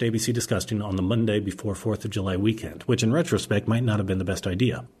 We launched ABC Disgusting on the Monday before 4th of July weekend, which in retrospect might not have been the best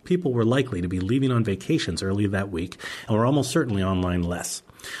idea. People were likely to be leaving on vacations early that week and were almost certainly online less.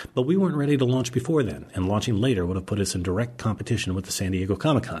 But we weren't ready to launch before then, and launching later would have put us in direct competition with the San Diego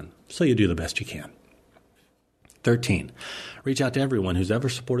Comic-Con, so you do the best you can. 13. Reach out to everyone who's ever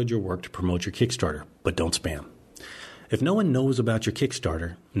supported your work to promote your Kickstarter, but don't spam. If no one knows about your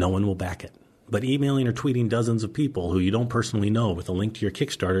Kickstarter, no one will back it. But emailing or tweeting dozens of people who you don't personally know with a link to your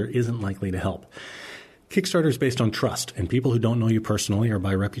Kickstarter isn't likely to help. Kickstarter is based on trust, and people who don't know you personally or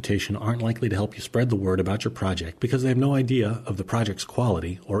by reputation aren't likely to help you spread the word about your project because they have no idea of the project's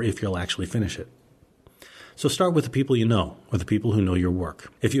quality or if you'll actually finish it. So start with the people you know, or the people who know your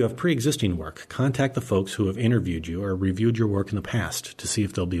work. If you have pre-existing work, contact the folks who have interviewed you or reviewed your work in the past to see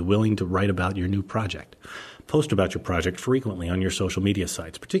if they'll be willing to write about your new project. Post about your project frequently on your social media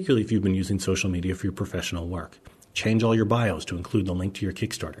sites, particularly if you've been using social media for your professional work. Change all your bios to include the link to your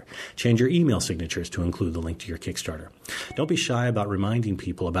Kickstarter. Change your email signatures to include the link to your Kickstarter. Don't be shy about reminding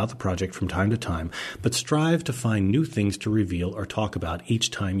people about the project from time to time, but strive to find new things to reveal or talk about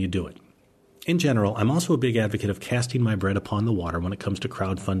each time you do it. In general, I'm also a big advocate of casting my bread upon the water when it comes to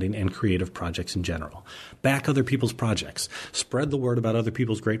crowdfunding and creative projects in general. Back other people's projects. Spread the word about other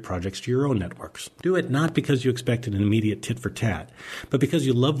people's great projects to your own networks. Do it not because you expect an immediate tit for tat, but because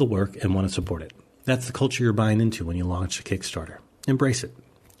you love the work and want to support it. That's the culture you're buying into when you launch a Kickstarter. Embrace it.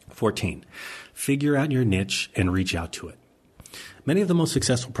 14. Figure out your niche and reach out to it. Many of the most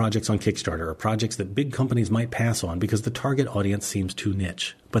successful projects on Kickstarter are projects that big companies might pass on because the target audience seems too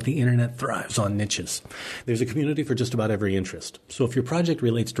niche. But the internet thrives on niches. There's a community for just about every interest. So if your project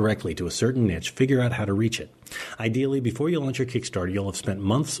relates directly to a certain niche, figure out how to reach it. Ideally, before you launch your Kickstarter, you'll have spent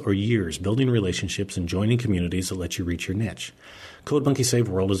months or years building relationships and joining communities that let you reach your niche. Code Monkey Save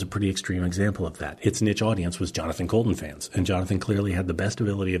World is a pretty extreme example of that. Its niche audience was Jonathan Colton fans, and Jonathan clearly had the best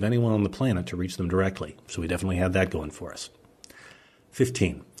ability of anyone on the planet to reach them directly. So we definitely had that going for us.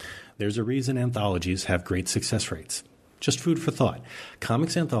 15. There's a reason anthologies have great success rates. Just food for thought.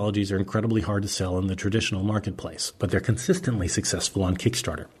 Comics anthologies are incredibly hard to sell in the traditional marketplace, but they're consistently successful on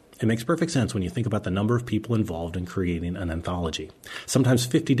Kickstarter. It makes perfect sense when you think about the number of people involved in creating an anthology. Sometimes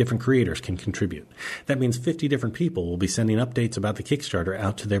 50 different creators can contribute. That means 50 different people will be sending updates about the Kickstarter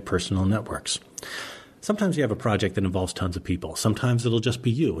out to their personal networks. Sometimes you have a project that involves tons of people. Sometimes it'll just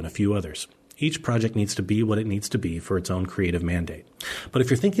be you and a few others. Each project needs to be what it needs to be for its own creative mandate. But if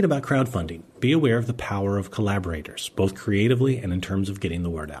you're thinking about crowdfunding, be aware of the power of collaborators, both creatively and in terms of getting the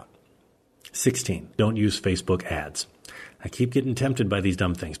word out. 16, don't use Facebook ads. I keep getting tempted by these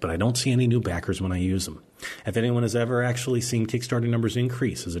dumb things, but I don't see any new backers when I use them. If anyone has ever actually seen Kickstarter numbers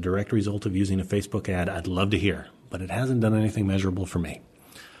increase as a direct result of using a Facebook ad, I'd love to hear, but it hasn't done anything measurable for me.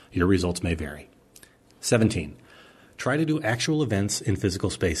 Your results may vary. 17. Try to do actual events in physical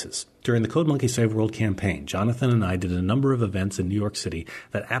spaces. During the Code Monkey Save World campaign, Jonathan and I did a number of events in New York City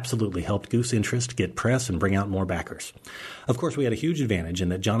that absolutely helped goose interest, get press, and bring out more backers. Of course, we had a huge advantage in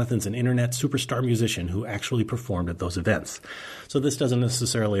that Jonathan's an internet superstar musician who actually performed at those events. So this doesn't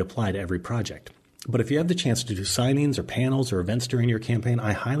necessarily apply to every project. But if you have the chance to do signings or panels or events during your campaign,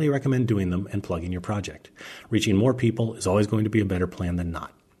 I highly recommend doing them and plugging your project. Reaching more people is always going to be a better plan than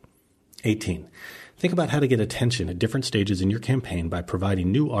not. 18. Think about how to get attention at different stages in your campaign by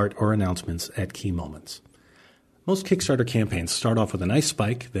providing new art or announcements at key moments. Most Kickstarter campaigns start off with a nice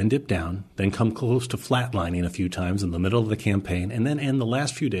spike, then dip down, then come close to flatlining a few times in the middle of the campaign, and then end the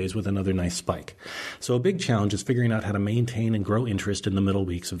last few days with another nice spike. So a big challenge is figuring out how to maintain and grow interest in the middle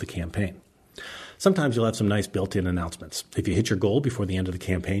weeks of the campaign. Sometimes you'll have some nice built-in announcements. If you hit your goal before the end of the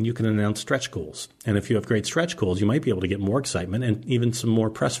campaign, you can announce stretch goals. And if you have great stretch goals, you might be able to get more excitement and even some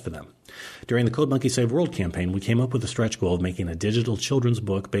more press for them. During the Code Monkey Save World campaign, we came up with a stretch goal of making a digital children's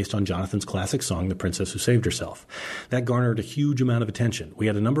book based on Jonathan's classic song, The Princess Who Saved Herself. That garnered a huge amount of attention. We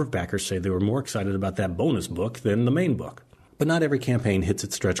had a number of backers say they were more excited about that bonus book than the main book. But not every campaign hits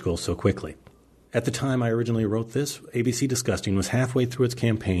its stretch goal so quickly. At the time I originally wrote this, ABC Disgusting was halfway through its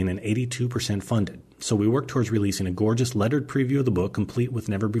campaign and 82% funded. So we worked towards releasing a gorgeous lettered preview of the book complete with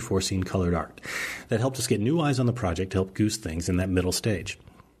never-before-seen colored art. That helped us get new eyes on the project to help goose things in that middle stage.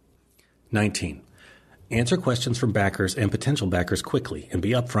 19. Answer questions from backers and potential backers quickly and be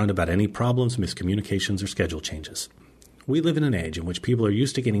upfront about any problems, miscommunications, or schedule changes. We live in an age in which people are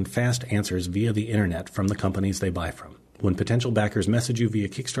used to getting fast answers via the internet from the companies they buy from. When potential backers message you via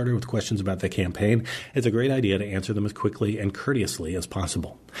Kickstarter with questions about the campaign, it's a great idea to answer them as quickly and courteously as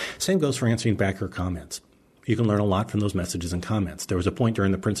possible. Same goes for answering backer comments. You can learn a lot from those messages and comments. There was a point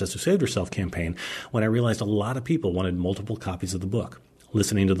during the Princess Who Saved Herself campaign when I realized a lot of people wanted multiple copies of the book.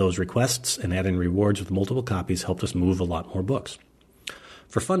 Listening to those requests and adding rewards with multiple copies helped us move a lot more books.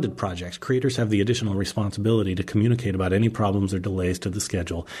 For funded projects, creators have the additional responsibility to communicate about any problems or delays to the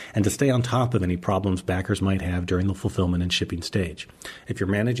schedule and to stay on top of any problems backers might have during the fulfillment and shipping stage. If you're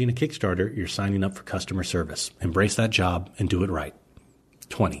managing a Kickstarter, you're signing up for customer service. Embrace that job and do it right.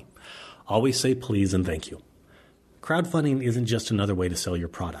 20. Always say please and thank you. Crowdfunding isn't just another way to sell your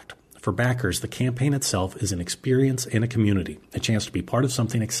product. For backers, the campaign itself is an experience and a community, a chance to be part of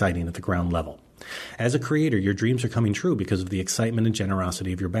something exciting at the ground level. As a creator, your dreams are coming true because of the excitement and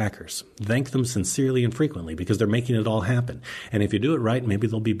generosity of your backers. Thank them sincerely and frequently because they're making it all happen. And if you do it right, maybe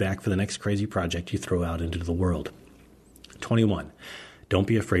they'll be back for the next crazy project you throw out into the world. 21. Don't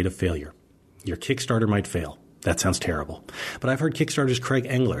be afraid of failure. Your Kickstarter might fail. That sounds terrible. But I've heard Kickstarter's Craig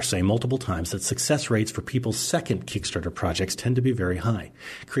Engler say multiple times that success rates for people's second Kickstarter projects tend to be very high.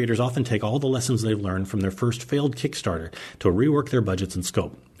 Creators often take all the lessons they've learned from their first failed Kickstarter to rework their budgets and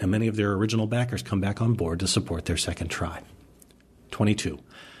scope, and many of their original backers come back on board to support their second try. 22.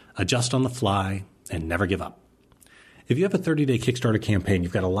 Adjust on the fly and never give up. If you have a 30-day Kickstarter campaign,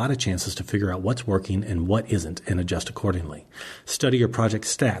 you've got a lot of chances to figure out what's working and what isn't and adjust accordingly. Study your project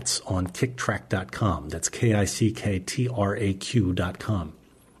stats on kicktrack.com. That's KICKTRAQ.com.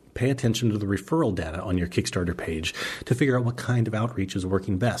 Pay attention to the referral data on your Kickstarter page to figure out what kind of outreach is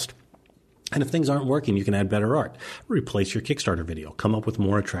working best. And if things aren't working, you can add better art. Replace your Kickstarter video. Come up with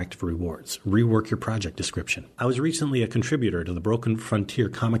more attractive rewards. Rework your project description. I was recently a contributor to the Broken Frontier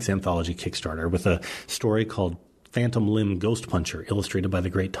Comics Anthology Kickstarter with a story called Phantom Limb Ghost Puncher, illustrated by the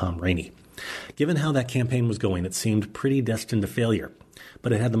great Tom Rainey. Given how that campaign was going, it seemed pretty destined to failure.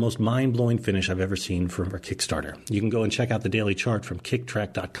 But it had the most mind-blowing finish I've ever seen from our Kickstarter. You can go and check out the daily chart from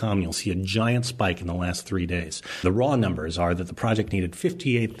kicktrack.com. You'll see a giant spike in the last 3 days. The raw numbers are that the project needed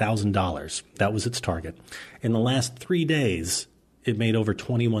 $58,000. That was its target. In the last 3 days, it made over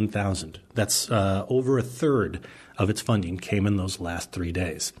 $21,000. That's over a third of its funding came in those last 3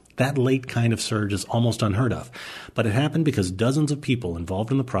 days. That late kind of surge is almost unheard of, but it happened because dozens of people involved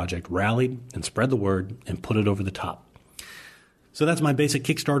in the project rallied and spread the word and put it over the top. So that's my basic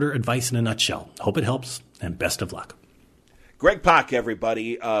Kickstarter advice in a nutshell. Hope it helps, and best of luck. Greg Pak,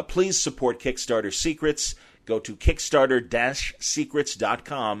 everybody. Please support Kickstarter Secrets. Go to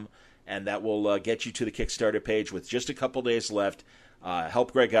Kickstarter-Secrets.com, and that will get you to the Kickstarter page with just a couple days left.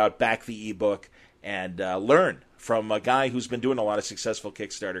 Help Greg out, back the ebook, and learn from a guy who's been doing a lot of successful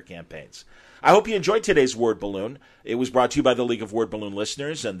Kickstarter campaigns. I hope you enjoyed today's Word Balloon. It was brought to you by the League of Word Balloon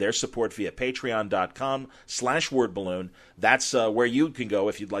listeners and their support via patreon.com/wordballoon. That's where you can go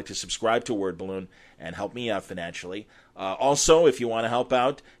if you'd like to subscribe to Word Balloon and help me out financially. Also, if you want to help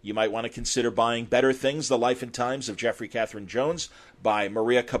out, you might want to consider buying Better Things, The Life and Times of Jeffery Catherine Jones by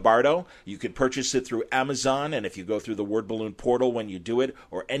Maria Cabardo. You could purchase it through Amazon, and if you go through the Word Balloon portal when you do it,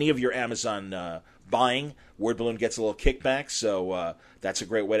 or any of your Amazon buying, Word Balloon gets a little kickback, so that's a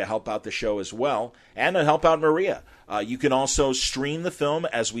great way to help out the show as well, and to help out Maria. You can also stream the film,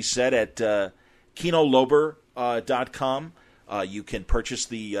 as we said, at kinolober.com. You can purchase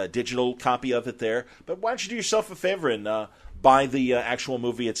the digital copy of it there, but why don't you do yourself a favor and buy the actual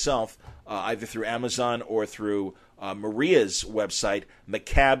movie itself, either through Amazon or through Maria's website,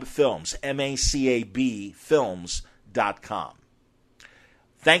 Macab Films, MACAB Films.com.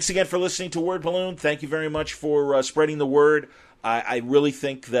 Thanks again for listening to Word Balloon. Thank you very much for spreading the word. I really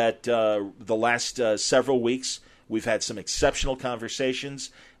think that the last several weeks we've had some exceptional conversations.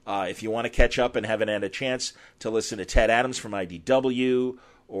 If you want to catch up and haven't had a chance to listen to Ted Adams from IDW,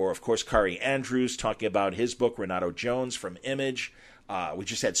 or, of course, Kari Andrews talking about his book, Renato Jones from Image. We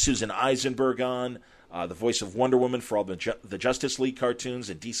just had Susan Eisenberg on, the voice of Wonder Woman for all the Justice League cartoons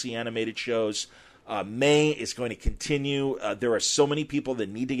and DC animated shows. May is going to continue. There are so many people that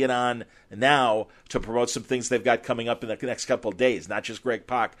need to get on now to promote some things they've got coming up in the next couple of days, not just Greg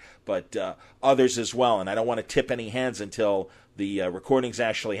Pak, but others as well. And I don't want to tip any hands until the recordings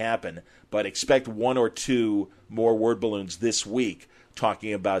actually happen, but expect one or two more Word Balloons this week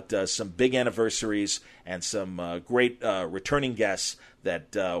talking about some big anniversaries and some great returning guests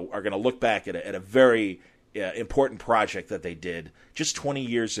that are going to look back at a very important project that they did just 20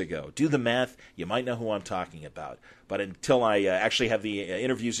 years ago. Do the math. You might know who I'm talking about. But until I actually have the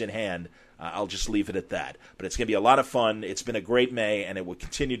interviews in hand, I'll just leave it at that. But it's going to be a lot of fun. It's been a great May, and it will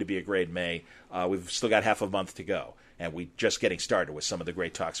continue to be a great May. We've still got half a month to go, and we're just getting started with some of the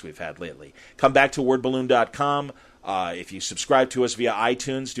great talks we've had lately. Come back to wordballoon.com. If you subscribe to us via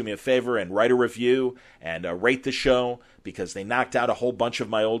iTunes, do me a favor and write a review and rate the show, because they knocked out a whole bunch of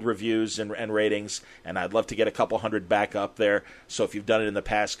my old reviews and ratings, and I'd love to get a couple hundred back up there. So if you've done it in the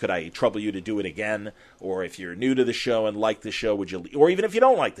past, could I trouble you to do it again? Or if you're new to the show and like the show, would you? Or even if you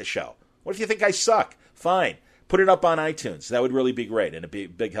don't like the show, what if you think I suck? Fine. Put it up on iTunes. That would really be great and a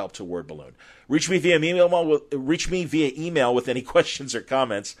big help to Word Balloon. Reach me via email with any questions or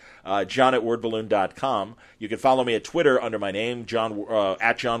comments, john@wordballoon.com. You can follow me at Twitter under my name, at John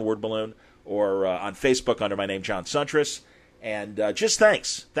Wordballoon, or on Facebook under my name, John Suntress. And just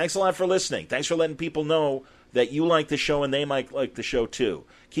thanks. Thanks a lot for listening. Thanks for letting people know that you like the show and they might like the show too.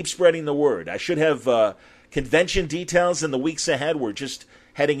 Keep spreading the word. I should have convention details in the weeks ahead. We're just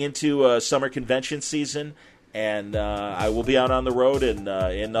heading into summer convention season, and I will be out on the road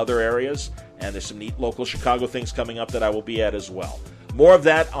in other areas, and there's some neat local Chicago things coming up that I will be at as well. More of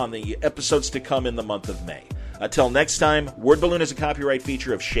that on the episodes to come in the month of May. Until next time, Word Balloon is a copyright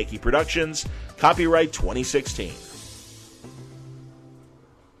feature of Shaky Productions, copyright 2016.